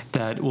back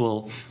that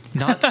will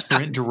not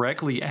sprint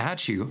directly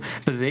at you,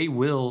 but they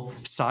will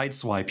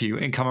sideswipe you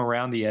and come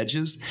around the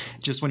edges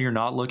just when you're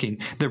not looking.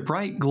 They're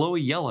bright,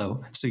 glowy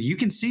yellow, so you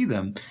can see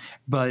them,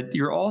 but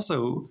you're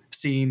also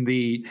seeing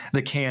the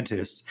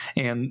Cantus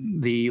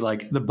and the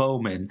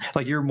bowman.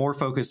 Like you're more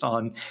focused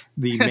on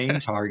the main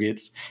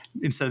targets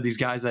instead of these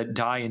guys that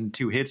die in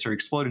 2 hits or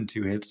explode in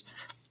 2 hits.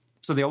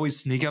 So they always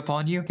sneak up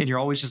on you, and you're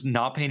always just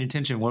not paying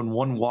attention when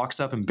one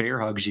walks up and bear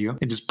hugs you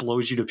and just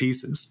blows you to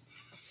pieces.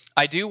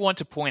 I do want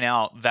to point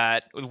out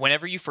that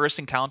whenever you first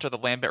encounter the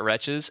Lambent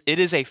Wretches, it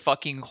is a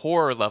fucking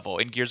horror level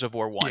in Gears of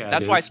War 1. Yeah,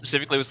 that's why I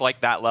specifically was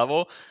like that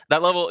level.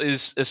 That level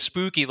is a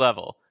spooky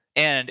level,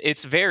 and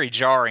it's very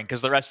jarring because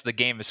the rest of the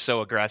game is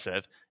so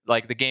aggressive.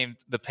 Like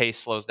the pace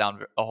slows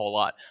down a whole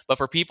lot. But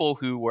for people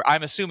who were,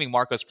 I'm assuming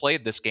Marcos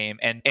played this game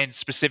and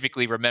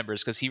specifically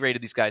remembers because he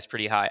rated these guys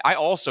pretty high. I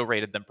also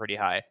rated them pretty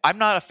high. I'm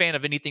not a fan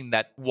of anything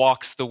that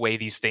walks the way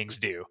these things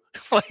do.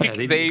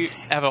 They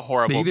have a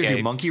horrible. They either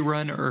do monkey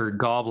run or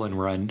goblin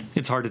run.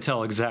 It's hard to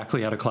tell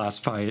exactly how to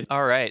classify it.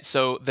 All right,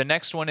 so the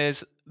next one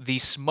is the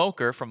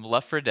Smoker from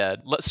Left 4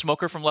 Dead.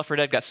 Smoker from Left 4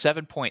 Dead got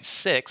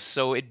 7.6,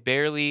 so it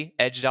barely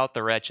edged out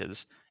the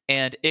Wretches.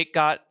 And it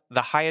got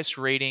the highest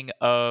rating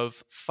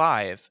of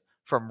 5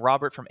 from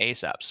Robert from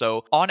ASAP.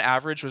 So on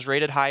average was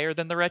rated higher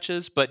than the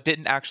Wretches, but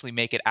didn't actually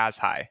make it as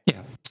high.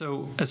 Yeah.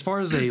 So as far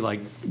as a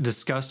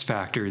disgust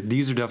factor,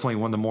 these are definitely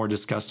one of the more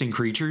disgusting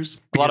creatures.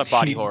 A lot of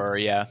body horror,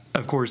 yeah.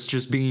 Of course,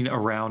 just being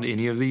around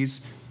any of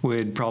these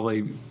would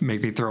probably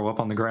make me throw up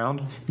on the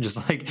ground, just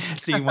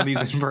seeing one of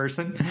these in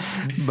person.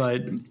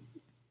 But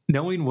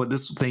knowing what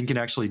this thing can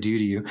actually do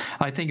to you,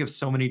 I think of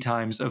so many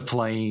times of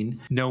playing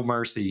No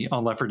Mercy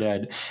on Left 4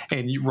 Dead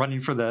and running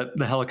for the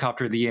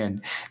helicopter at the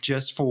end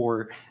just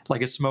for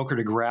a smoker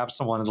to grab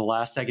someone at the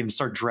last second and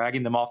start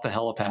dragging them off the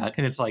helipad.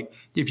 And it's like,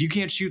 if you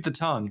can't shoot the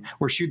tongue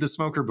or shoot the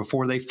smoker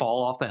before they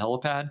fall off the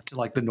helipad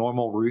to the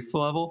normal roof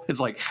level,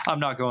 it's like, I'm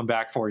not going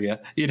back for you.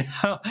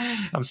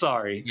 I'm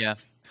sorry. Yeah.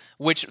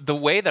 Which the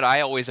way that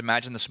I always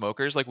imagine the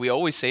smokers, we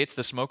always say it's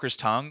the smoker's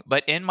tongue,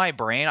 but in my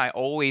brain, I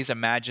always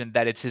imagine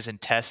that it's his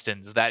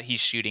intestines that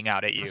he's shooting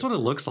out at you. That's what it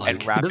looks like.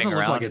 It doesn't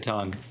look like a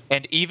tongue.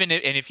 And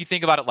if you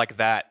think about it like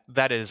that,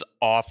 that is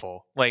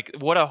awful.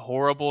 What a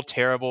horrible,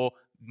 terrible,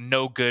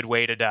 no good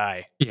way to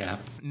die. Yeah.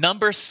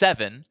 Number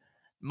 7,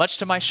 much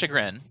to my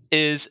chagrin,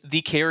 is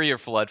the Carrier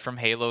Flood from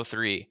Halo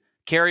 3.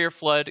 Carrier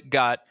Flood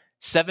got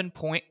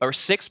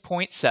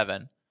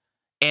 6.7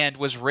 and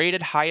was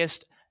rated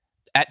highest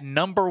at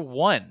number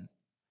 1.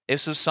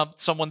 This was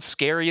someone's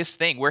scariest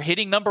thing. We're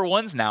hitting number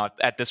 1s now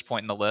at this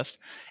point in the list.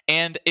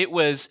 And it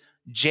was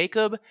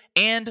Jacob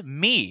and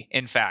me,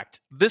 in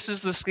fact. This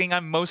is the thing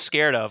I'm most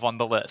scared of on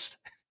the list.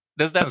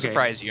 Does that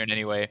surprise you in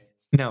any way?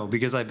 No,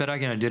 because I bet I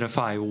can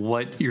identify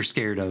what you're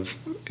scared of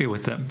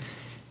with them.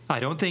 I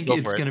don't think Go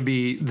it's for it. going to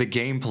be the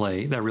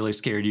gameplay that really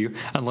scared you,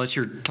 unless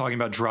you're talking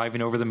about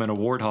driving over them in a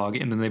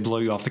warthog and then they blow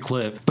you off the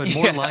cliff. But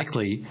more Yeah.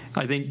 likely,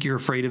 I think you're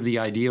afraid of the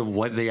idea of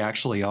what they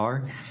actually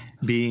are,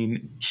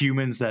 being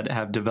humans that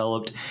have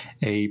developed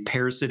a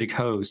parasitic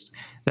host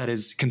that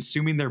is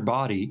consuming their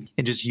body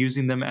and just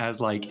using them as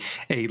like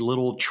a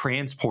little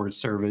transport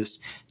service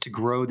to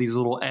grow these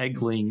little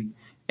eggling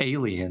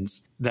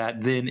aliens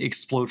that then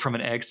explode from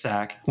an egg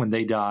sac when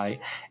they die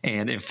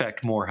and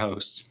infect more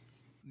hosts.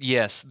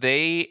 Yes,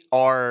 they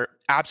are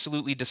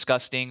absolutely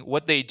disgusting.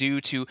 What they do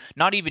to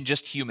not even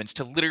just humans,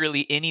 to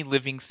literally any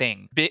living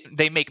thing.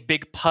 They make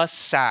big pus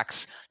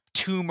sacs,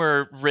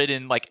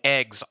 tumor-ridden like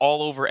eggs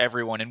all over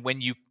everyone, and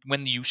when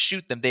you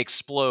shoot them, they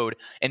explode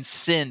and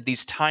send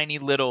these tiny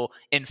little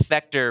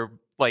infector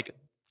like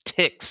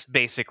ticks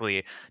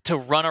basically to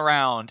run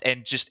around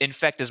and just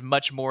infect as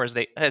much more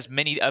as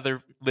many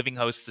other living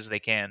hosts as they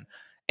can.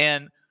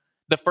 And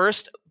the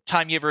first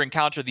time you ever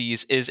encounter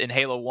these is in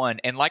Halo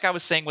 1. And like I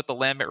was saying with the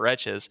Lambent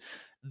Wretches,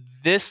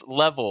 this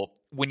level,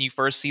 when you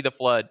first see the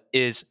Flood,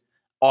 is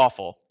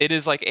awful. It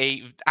is like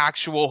a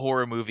actual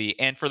horror movie.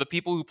 And for the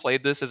people who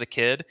played this as a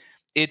kid,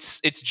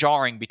 it's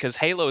jarring because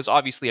Halo is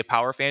obviously a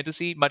power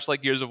fantasy, much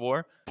like Gears of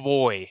War.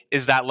 Boy,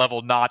 is that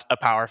level not a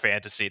power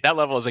fantasy. That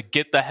level is a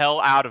get the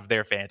hell out of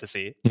there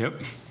fantasy. Yep.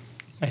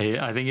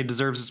 I think it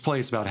deserves its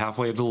place about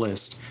halfway up the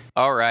list.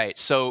 All right.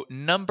 So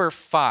number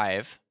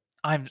 5,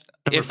 I'm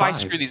Number if I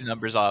screw five. these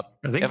numbers up,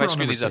 I think if I we're on screw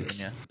number these up, six.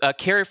 then yeah.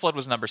 Carrier Flood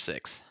was number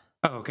 6.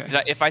 Oh, okay.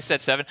 If I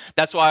said 7,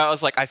 that's why I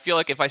was like, I feel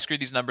like if I screw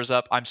these numbers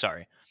up, I'm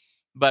sorry.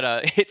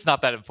 But it's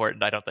not that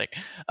important, I don't think.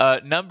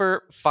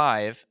 Number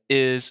 5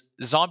 is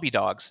Zombie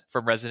Dogs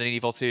from Resident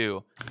Evil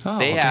 2. Oh,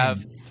 They have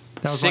dang.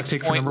 That was my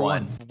pick for number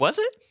 1. Was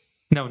it?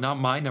 No, not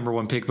my number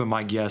 1 pick, but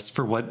my guess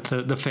for what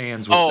the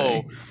fans would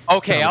say.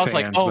 Okay. Not I was fans,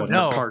 like, oh but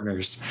no.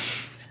 partners.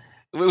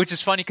 Which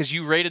is funny because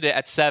you rated it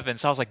at 7,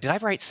 so I was like, did I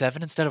write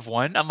 7 instead of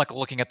 1? I'm like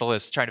looking at the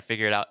list trying to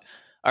figure it out.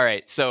 All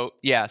right, so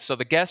yeah, so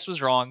the guess was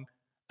wrong.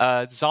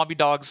 Zombie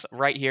Dogs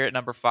right here at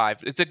number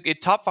 5.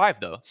 It's top 5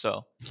 though.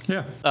 So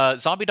Yeah.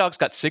 Zombie Dogs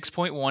got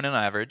 6.1 on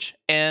average,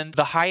 and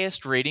the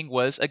highest rating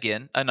was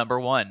again a number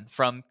 1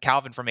 from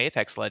Calvin from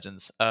Apex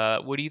Legends.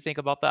 What do you think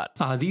about that?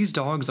 These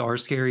dogs are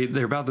scary.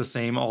 They're about the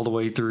same all the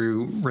way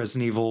through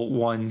Resident Evil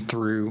 1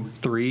 through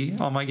 3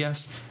 on my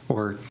guess.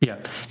 Or, yeah,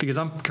 because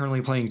I'm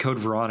currently playing Code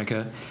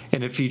Veronica,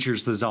 and it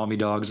features the zombie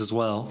dogs as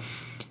well,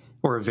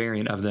 or a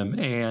variant of them.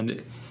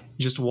 And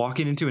just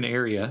walking into an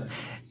area,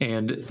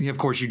 and of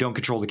course you don't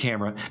control the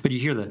camera, but you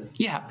hear the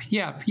yap,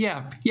 yap,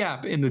 yap,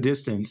 yap in the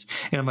distance.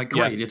 And I'm like,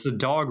 great, It's a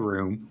dog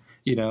room.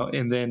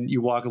 And then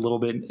you walk a little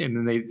bit,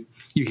 and then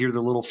you hear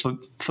the little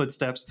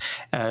footsteps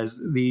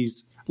as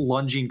these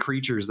lunging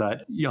creatures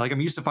that, like, I'm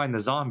used to fighting the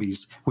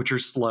zombies, which are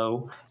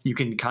slow. You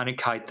can kind of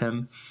kite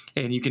them,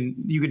 and you can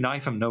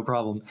knife them, no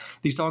problem.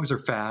 These dogs are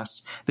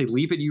fast. They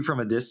leap at you from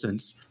a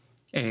distance,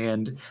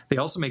 and they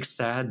also make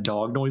sad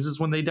dog noises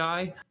when they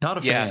die. Not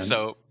a fan. Yeah,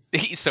 so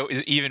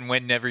even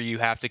whenever you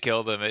have to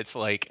kill them, it's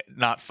like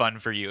not fun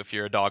for you if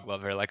you're a dog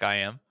lover like I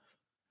am.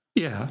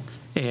 Yeah,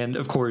 and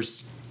of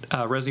course,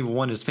 Resident Evil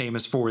 1 is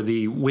famous for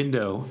the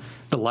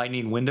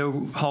lightning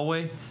window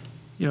hallway.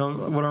 You know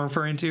what I'm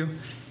referring to?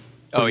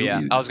 Oh,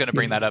 yeah. I was going to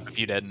bring that up if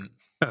you didn't.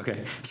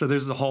 Okay, so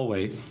there's a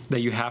hallway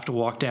that you have to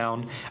walk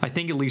down, I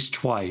think at least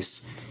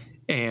twice,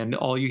 and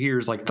all you hear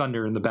is like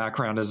thunder in the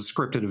background as a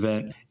scripted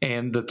event.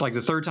 And the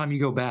third time you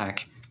go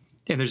back,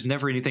 and there's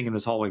never anything in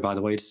this hallway, by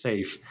the way, it's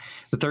safe.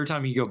 The third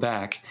time you go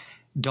back,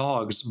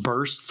 dogs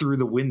burst through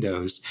the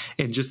windows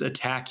and just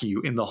attack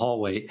you in the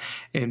hallway.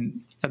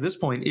 And at this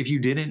point, if you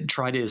didn't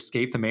try to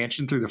escape the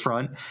mansion through the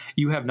front,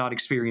 you have not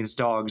experienced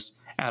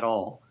dogs at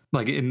all.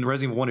 Like in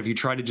Resident Evil 1, if you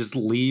try to just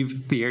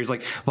leave the area, it's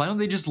like, why don't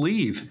they just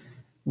leave?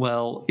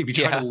 Well, if you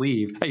try to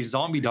leave, a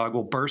zombie dog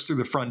will burst through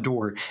the front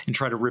door and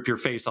try to rip your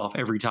face off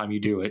every time you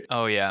do it.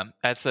 Oh, yeah.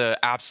 That's an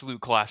absolute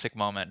classic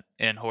moment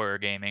in horror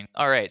gaming.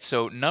 All right,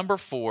 so number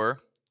 4,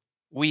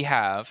 we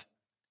have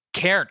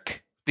Kaerk,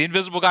 the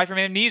invisible guy from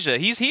Amnesia.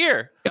 He's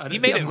here. He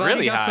made it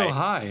really high. So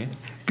high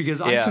because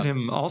I put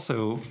him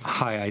also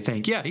high, I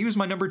think. Yeah, he was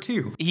my number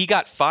 2. He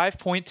got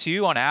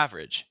 5.2 on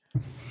average.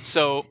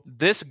 So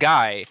this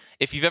guy,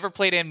 if you've ever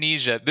played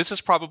Amnesia, this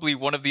is probably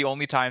one of the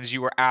only times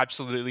you were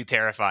absolutely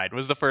terrified.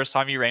 Was the first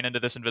time you ran into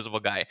this invisible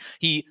guy.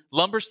 He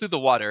lumbers through the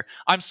water.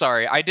 I'm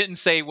sorry, I didn't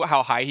say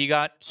how high he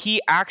got. He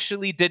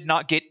actually did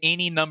not get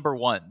any number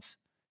 1s.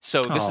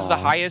 So this is the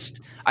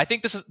highest. I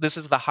think this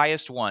is the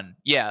highest one.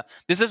 Yeah,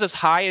 this is as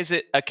high as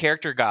a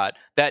character got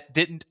that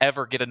didn't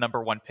ever get a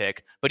number 1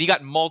 pick, but he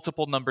got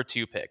multiple number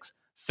 2 picks.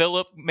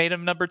 Philip made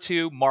him number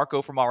 2.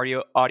 Marco from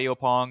Audio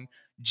Pong,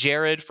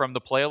 Jared from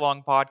the Play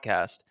Along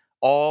podcast,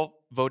 all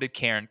voted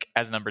Kaerk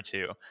as number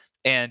 2.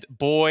 And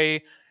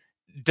boy,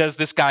 does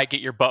this guy get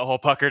your butthole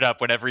puckered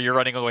up whenever you're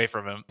running away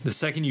from him. The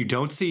second you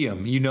don't see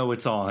him, you know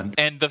it's on.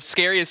 And the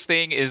scariest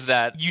thing is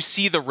that you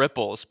see the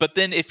ripples, but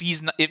then if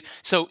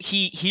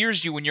he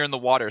hears you when you're in the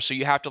water, so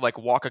you have to like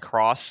walk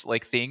across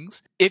like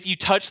things. If you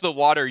touch the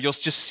water, you'll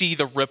just see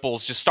the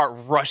ripples just start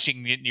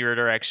rushing in your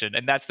direction,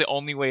 and that's the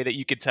only way that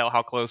you can tell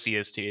how close he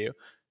is to you.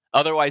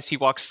 Otherwise, he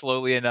walks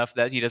slowly enough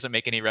that he doesn't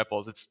make any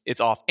ripples.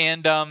 It's off.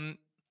 And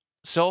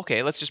so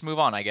okay, let's just move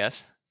on, I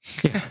guess.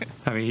 Yeah,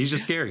 I mean, he's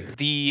just scary.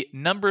 The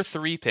number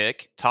 3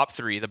 pick, top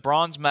 3, the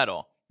bronze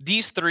medal.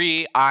 These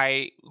 3,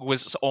 I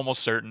was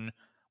almost certain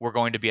were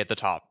going to be at the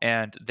top,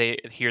 and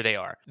here they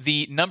are.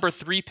 The number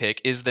 3 pick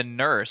is the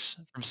nurse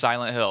from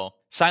Silent Hill.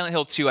 Silent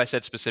Hill 2, I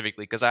said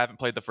specifically because I haven't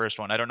played the first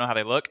one. I don't know how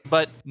they look,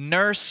 but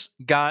nurse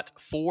got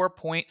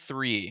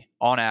 4.3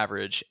 on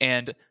average,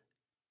 and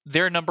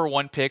their number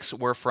 1 picks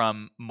were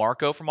from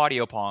Marco from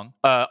Audio Pong,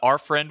 our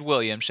friend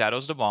William,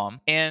 Shadows to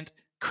Bomb, and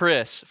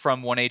Chris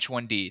from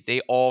 1H1D. They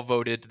all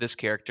voted this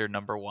character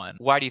number 1.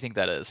 Why do you think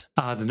that is?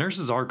 The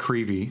nurses are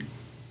creepy,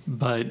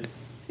 but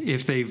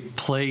if they've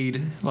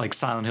played like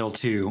Silent Hill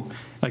 2,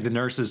 like the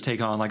nurses take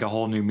on like a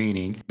whole new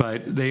meaning,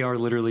 but they are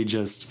literally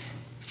just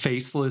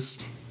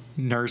faceless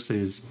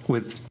nurses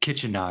with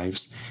kitchen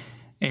knives.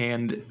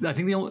 And I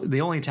think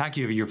they only attack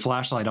you if your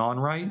flashlight on,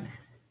 right?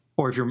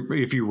 Or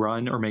if you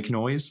run or make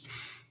noise.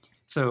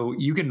 So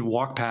you can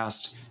walk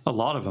past a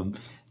lot of them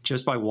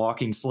just by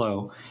walking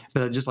slow, but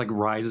that just like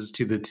rises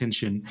to the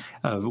tension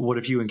of what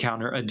if you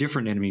encounter a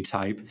different enemy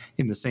type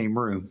in the same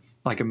room,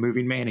 like a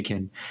moving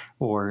mannequin,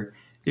 or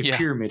if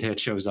Pyramid Head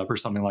shows up or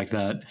something like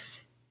that.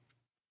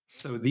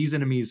 So these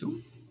enemies,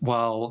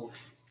 while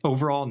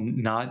overall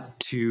not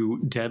too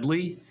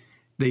deadly,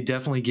 they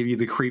definitely give you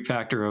the creep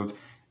factor of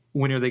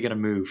when are they going to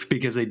move,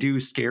 because they do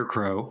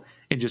scarecrow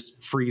and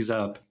just freeze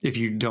up if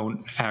you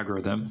don't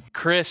aggro them.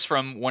 Chris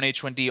from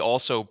 1H1D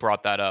also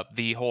brought that up,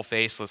 the whole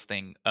faceless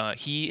thing.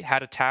 He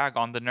had a tag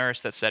on the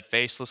nurse that said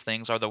faceless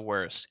things are the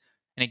worst.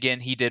 And again,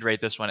 he did rate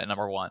this one at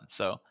number 1.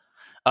 So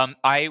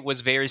I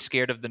was very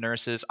scared of the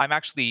nurses.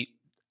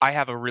 I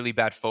have a really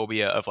bad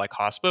phobia of like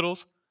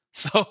hospitals.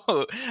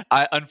 So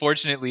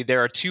unfortunately,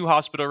 there are 2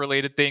 hospital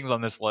related things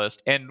on this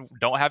list and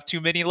don't have too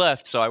many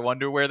left. So I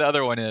wonder where the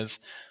other one is.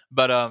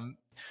 But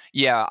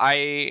yeah,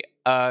 I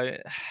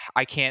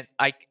can't.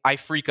 I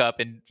freak up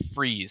and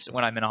freeze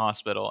when I'm in a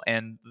hospital,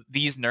 and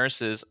these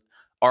nurses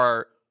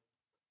are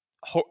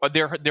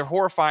they're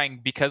horrifying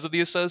because of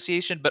the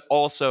association, but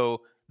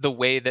also the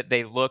way that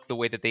they look, the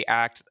way that they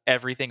act,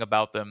 everything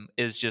about them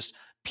is just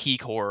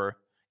peak horror.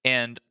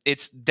 And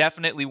it's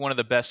definitely one of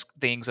the best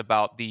things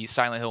about the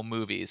Silent Hill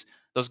movies.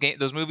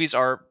 Those movies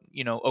are,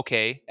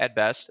 okay at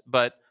best,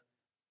 but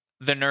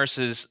the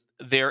nurses,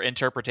 their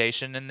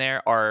interpretation in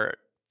there are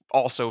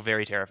also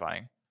very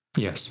terrifying.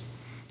 Yes.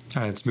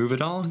 All right, let's move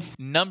it on.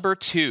 Number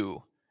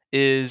 2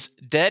 is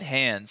Dead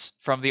Hands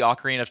from the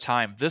Ocarina of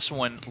Time. This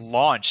one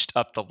launched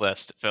up the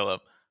list,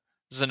 Philip.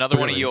 This is another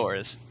one of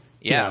yours.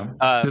 Yeah.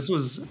 This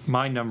was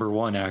my number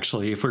 1,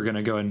 actually, if we're going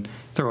to go and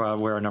throw out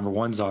where our number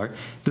 1s are.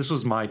 This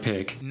was my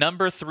pick.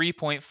 Number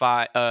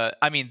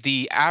 3.5.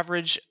 The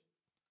average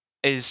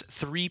is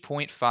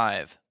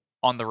 3.5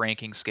 on the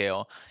ranking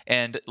scale.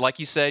 And like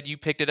you said, you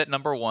picked it at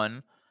number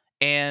 1.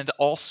 And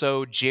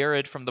also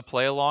Jared from the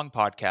Play Along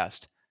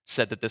podcast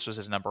said that this was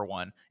his number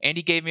 1. And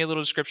he gave me a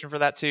little description for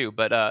that too,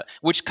 but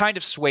which kind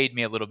of swayed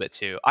me a little bit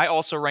too. I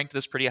also ranked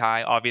this pretty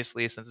high,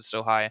 obviously, since it's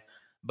so high.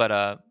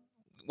 But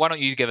why don't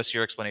you give us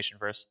your explanation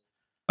first?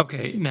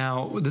 Okay,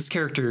 now this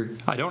character,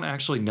 I don't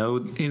actually know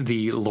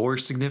the lore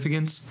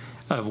significance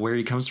of where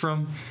he comes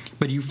from,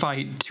 but you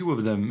fight 2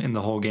 of them in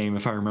the whole game,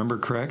 if I remember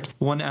correct.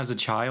 One as a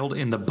child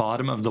in the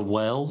bottom of the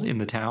well in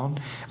the town,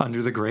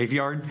 under the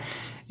graveyard,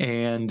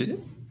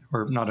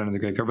 or not under the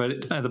graveyard,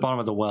 but at the bottom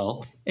of the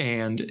well.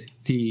 And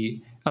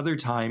the other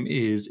time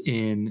is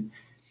in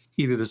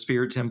either the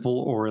Spirit Temple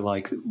or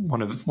like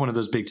one of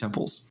those big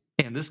temples.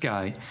 And this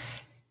guy,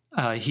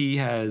 he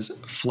has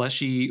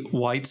fleshy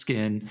white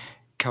skin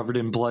covered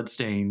in blood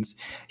stains.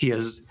 He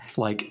has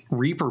like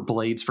Reaper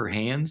blades for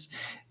hands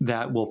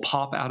that will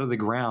pop out of the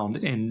ground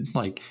and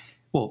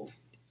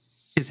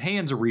his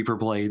hands are Reaper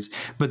blades,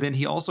 but then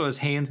he also has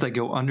hands that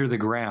go under the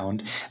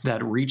ground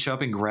that reach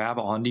up and grab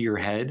onto your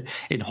head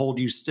and hold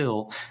you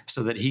still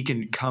so that he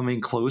can come in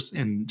close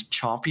and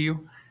chomp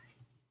you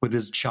with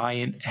his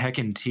giant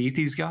heckin' teeth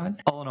he's got.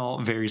 All in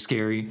all, very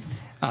scary.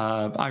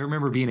 I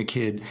remember being a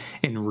kid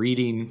and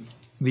reading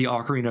the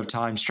Ocarina of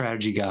Time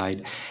strategy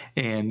guide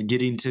and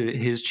getting to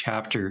his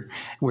chapter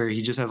where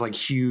he just has like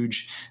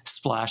huge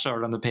splash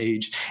art on the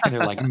page and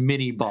they're like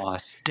mini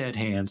boss, dead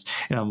hands.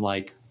 And I'm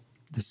like,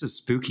 this is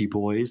spooky,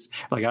 boys.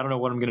 Like, I don't know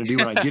what I'm going to do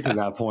when I get to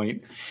that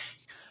point.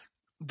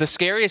 The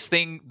scariest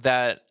thing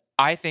that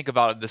I think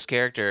about this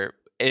character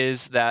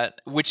is that,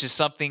 which is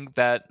something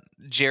that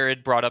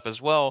Jared brought up as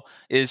well,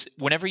 is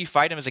whenever you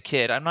fight him as a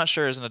kid, I'm not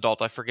sure as an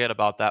adult, I forget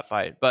about that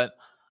fight, but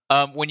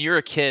when you're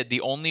a kid,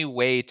 the only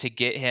way to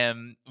get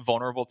him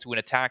vulnerable to an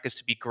attack is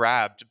to be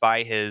grabbed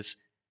by his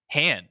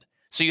hand.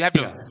 So you have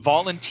to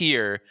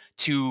volunteer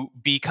to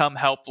become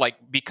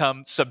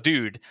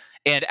subdued.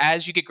 And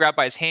as you get grabbed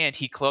by his hand,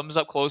 he comes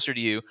up closer to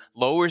you,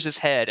 lowers his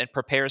head, and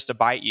prepares to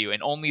bite you.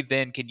 And only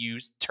then can you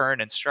turn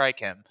and strike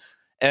him.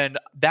 And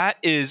that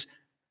is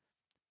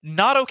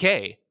not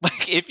okay.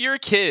 Like, if you're a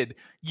kid,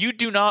 you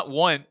do not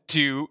want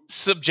to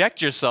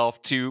subject yourself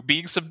to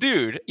being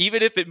subdued,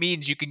 even if it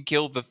means you can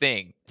kill the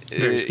thing.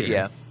 Very scary.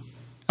 Yeah.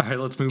 All right,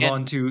 let's move And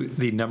on to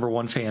the number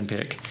one fan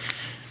pick.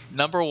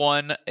 number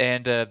one,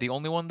 and the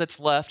only one that's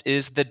left,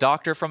 is the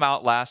Doctor from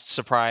Outlast.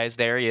 Surprise,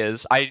 there he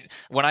is.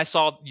 When I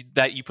saw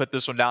that you put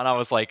this one down, I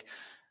was like,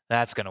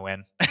 that's gonna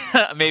win.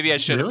 Maybe I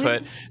should have Really?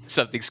 put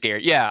something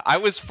scary. Yeah, I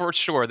was for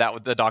sure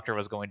that the Doctor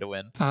was going to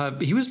win.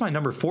 He was my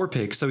number 4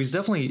 pick, so he's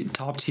definitely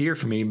top tier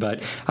for me,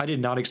 but I did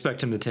not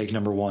expect him to take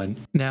number 1.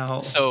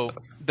 Now, So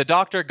the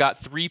Doctor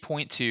got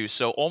 3.2,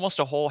 so almost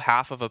a whole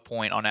half of a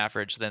point on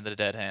average than the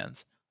Dead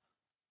Hands.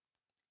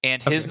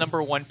 And his Okay.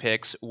 number one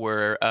picks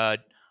were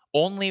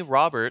only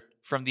Robert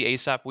from the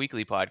ASAP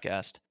Weekly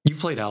podcast. You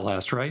played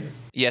Outlast, right?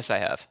 Yes, I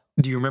have.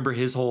 Do you remember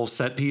his whole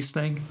set piece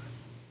thing?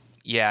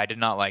 Yeah, I did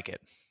not like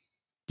it.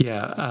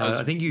 Yeah, I was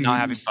I think not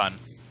having fun.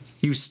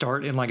 You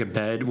start in like a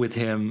bed with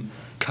him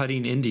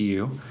cutting into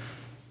you,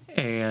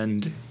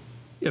 and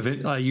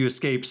you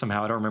escape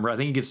somehow. I don't remember. I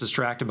think he gets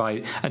distracted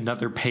by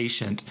another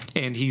patient,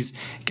 and he's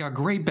got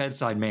great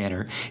bedside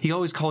manner. He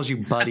always calls you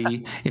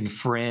buddy and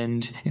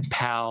friend and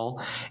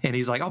pal, and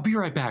he's like, "I'll be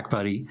right back,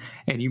 buddy."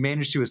 And you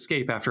manage to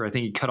escape after I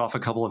think he cut off a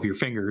couple of your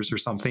fingers or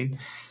something.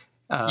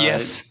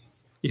 Yes.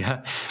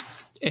 Yeah,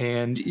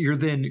 and you're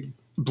then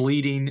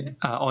bleeding.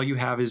 All you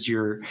have is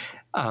your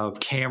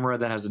camera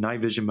that has a night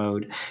vision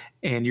mode,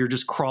 and you're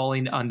just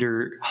crawling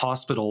under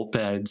hospital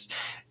beds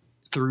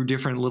through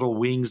different little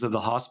wings of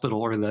the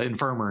hospital or the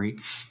infirmary,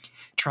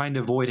 trying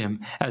to avoid him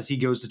as he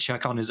goes to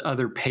check on his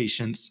other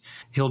patients.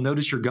 He'll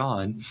notice you're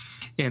gone,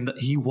 and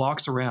he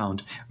walks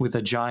around with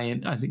a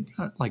giant, I think,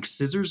 like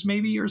scissors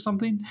maybe or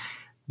something.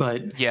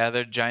 But yeah,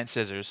 they're giant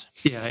scissors.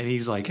 yeah, and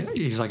he's like,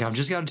 I've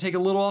just got to take a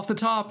little off the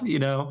top, you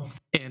know.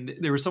 And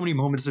there were so many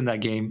moments in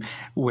that game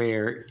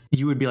where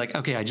you would be like,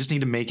 okay, I just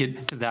need to make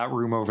it to that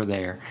room over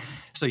there.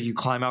 So you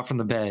climb out from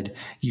the bed,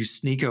 you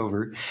sneak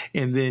over,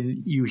 and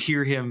then you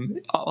hear him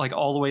like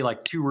all the way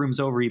like 2 rooms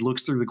over. He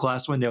looks through the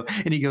glass window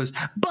and he goes,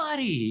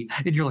 "Buddy!"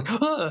 And you're like,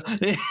 "Huh!"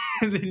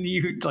 And then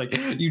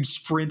you'd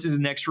sprint to the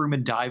next room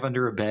and dive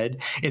under a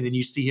bed, and then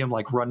you see him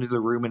like run to the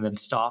room and then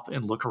stop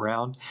and look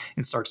around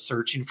and start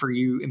searching for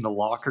you in the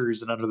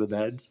lockers and under the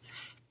beds.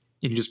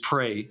 And you just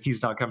pray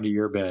he's not coming to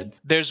your bed.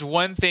 There's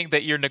one thing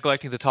that you're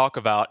neglecting to talk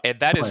about, and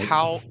that is Right.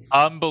 how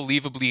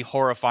unbelievably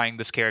horrifying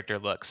this character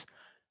looks.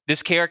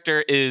 This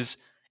character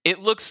it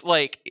looks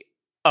like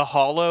a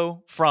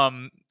hollow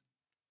from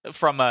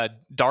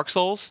Dark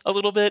Souls a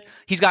little bit.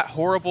 He's got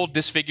horrible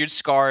disfigured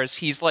scars.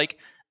 He's like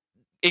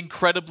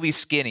incredibly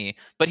skinny,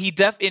 but he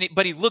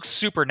looks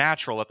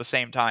supernatural at the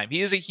same time.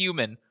 He is a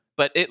human,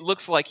 but it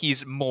looks like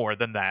he's more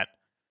than that.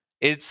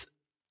 It's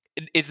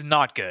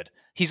not good.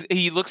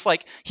 He looks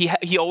like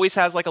he always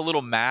has like a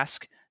little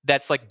mask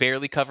that's like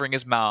barely covering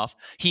his mouth.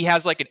 He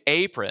has like an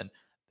apron.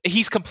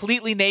 He's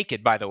completely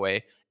naked, by the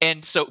way.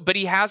 And so, but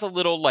he has a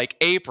little like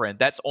apron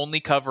that's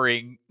only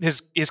covering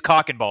his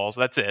cock and balls.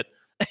 That's it.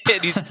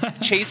 And he's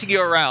chasing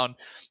you around.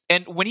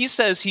 And when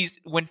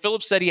when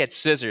Philip said he had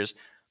scissors,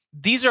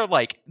 these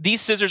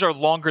scissors are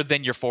longer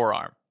than your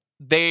forearm.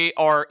 They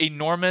are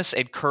enormous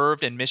and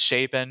curved and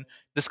misshapen.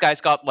 This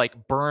guy's got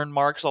like burn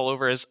marks all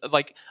over his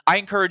like. I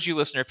encourage you,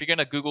 listener, if you're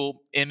gonna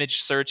Google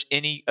image search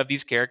any of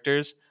these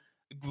characters,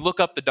 look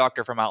up the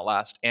Doctor from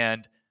Outlast,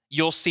 and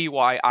you'll see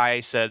why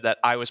I said that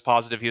I was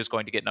positive he was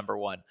going to get number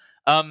one.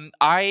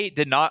 I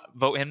did not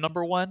vote him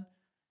number one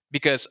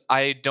because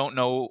I don't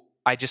know.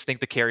 I just think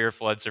the carrier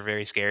floods are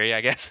very scary.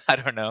 I guess I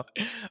don't know,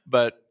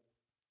 but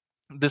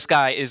this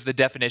guy is the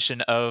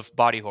definition of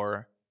body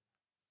horror,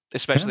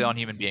 especially on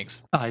human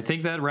beings. I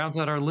think that rounds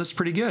out our list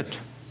pretty good.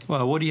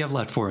 Well, what do you have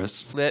left for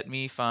us? Let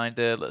me find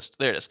the list.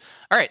 There it is.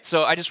 All right,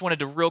 so I just wanted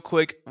to real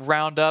quick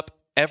round up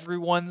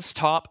everyone's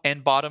top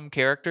and bottom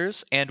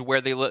characters and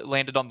where they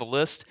landed on the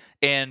list,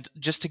 and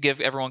just to give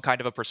everyone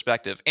kind of a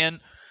perspective. And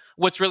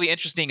what's really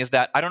interesting is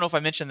that, I don't know if I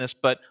mentioned this,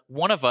 but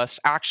one of us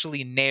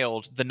actually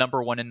nailed the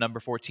number 1 and number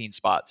 14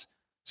 spots.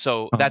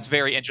 So that's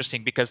very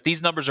interesting because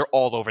these numbers are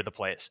all over the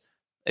place.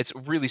 It's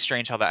really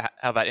strange how that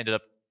ended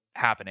up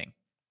happening,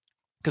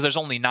 because there's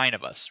only 9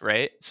 of us,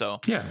 right? So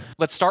Yeah.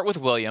 let's start with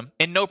William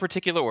in no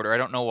particular order. I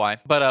don't know why,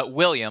 but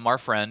William, our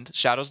friend,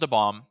 Shadows the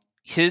Bomb,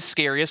 his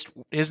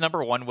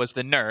number 1 was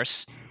the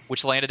nurse,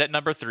 which landed at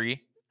number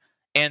 3.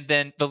 And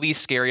then the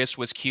least scariest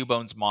was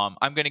Cubone's mom.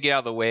 I'm going to get out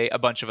of the way. A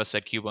bunch of us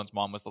said Cubone's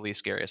mom was the least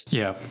scariest.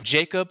 Yeah.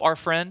 Jacob, our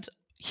friend,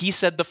 he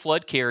said the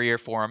flood carrier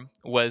form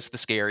was the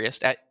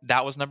scariest.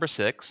 That was number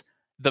 6.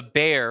 The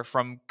bear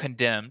from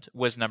Condemned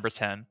was number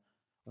 10.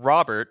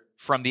 Robert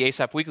from the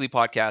ASAP Weekly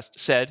podcast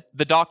said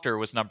the Doctor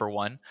was number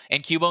 1,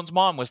 and Cubone's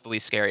mom was the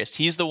least scariest.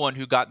 He's the one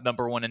who got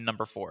number 1 and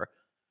number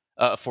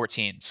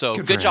 14. So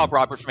good job,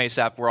 Robert from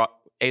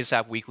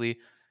ASAP Weekly.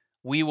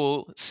 We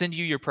will send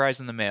you your prize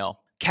in the mail.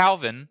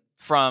 Calvin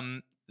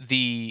from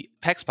the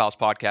Pex Pals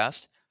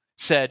podcast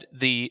said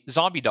the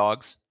zombie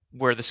dogs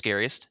were the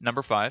scariest,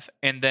 number 5,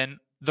 and then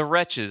the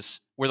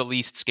wretches were the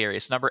least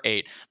scariest, number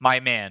 8. My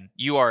man,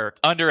 you are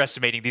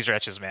underestimating these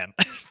wretches, man.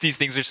 These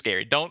things are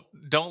scary. Don't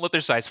let their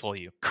size fool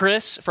you.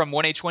 Chris from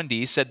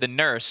 1H1D said the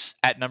nurse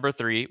at number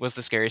 3 was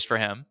the scariest for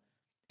him,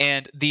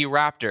 and the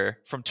raptor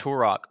from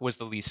Turok was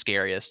the least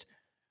scariest.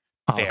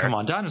 Oh, come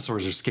on.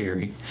 Dinosaurs are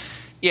scary.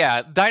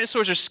 Yeah,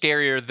 dinosaurs are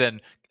scarier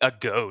than a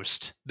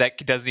ghost that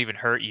doesn't even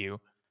hurt you.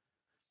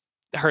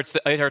 It hurts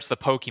the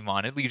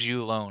Pokemon. It leaves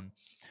you alone.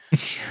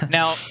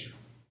 Now,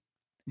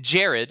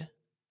 Jared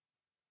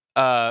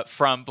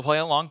from the Play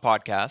Along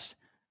podcast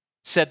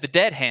said the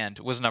Dead Hand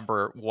was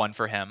number 1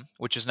 for him,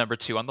 which is number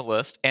 2 on the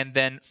list, and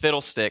then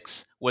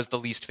Fiddlesticks was the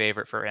least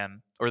favorite for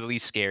him, or the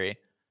least scary.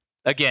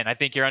 Again, I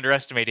think you're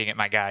underestimating it,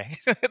 my guy.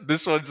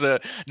 This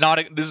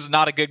is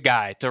not a good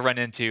guy to run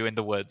into in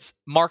the woods.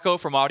 Marco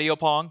from Audio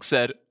Pong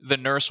said the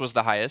Nurse was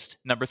the highest,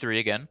 number 3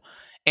 again.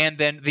 And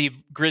then the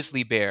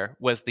Grizzly Bear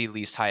was the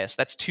least highest.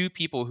 That's 2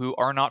 people who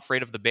are not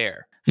afraid of the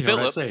bear. You know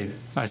Philip, what I say?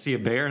 I see a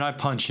bear and I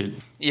punch it.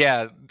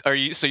 yeah,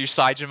 you're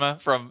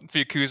Saejima from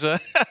Yakuza?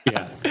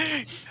 Yeah.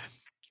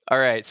 All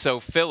right, so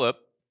Philip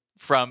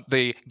from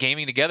the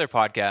Gaming Together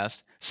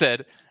podcast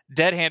said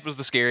Dead Hand was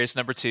the scariest,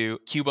 number 2.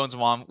 Cubone's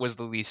mom was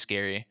the least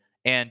scary.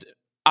 And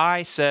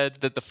I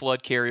said that the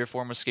Flood Carrier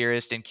form was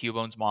scariest, and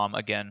Cubone's mom,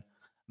 again,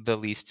 the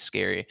least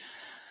scary.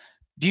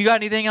 Do you got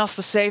anything else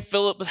to say,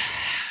 Philip,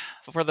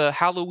 for the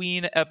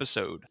Halloween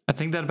episode? I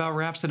think that about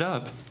wraps it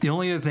up. The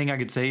only other thing I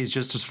could say is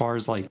just as far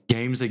as like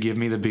games that give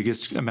me the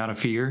biggest amount of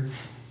fear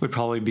would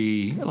probably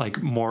be like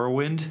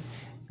Morrowind.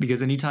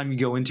 Because anytime you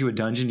go into a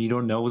dungeon, you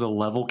don't know the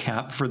level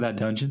cap for that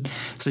dungeon.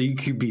 So you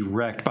could be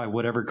wrecked by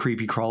whatever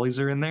creepy crawlies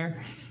are in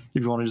there.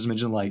 If you want to just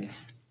mention like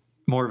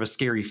more of a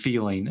scary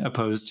feeling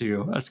opposed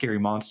to a scary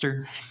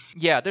monster.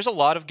 Yeah, there's a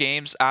lot of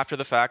games after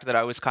the fact that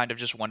I was kind of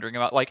just wondering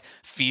about. Like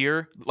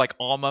Fear, like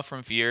Alma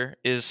from Fear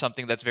is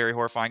something that's very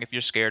horrifying if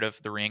you're scared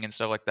of the ring and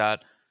stuff like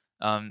that.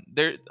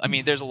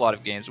 There's a lot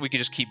of games. We could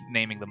just keep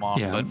naming them off.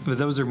 Yeah, but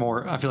those are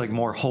more, I feel like,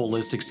 more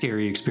holistic,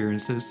 scary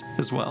experiences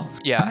as well.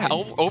 Yeah,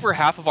 over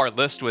half of our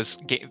list was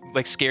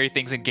like scary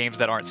things in games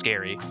that aren't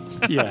scary.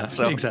 Yeah,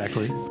 so,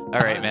 exactly. All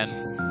right,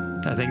 man.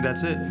 I think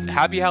that's it.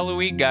 Happy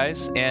Halloween,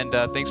 guys, and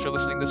thanks for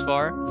listening this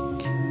far.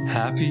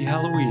 Happy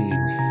Halloween.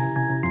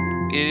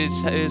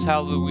 It is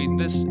Halloween.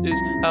 This is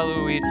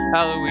Halloween,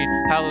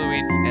 Halloween,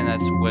 Halloween, and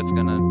that's what's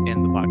gonna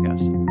end the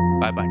podcast.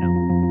 Bye bye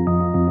now.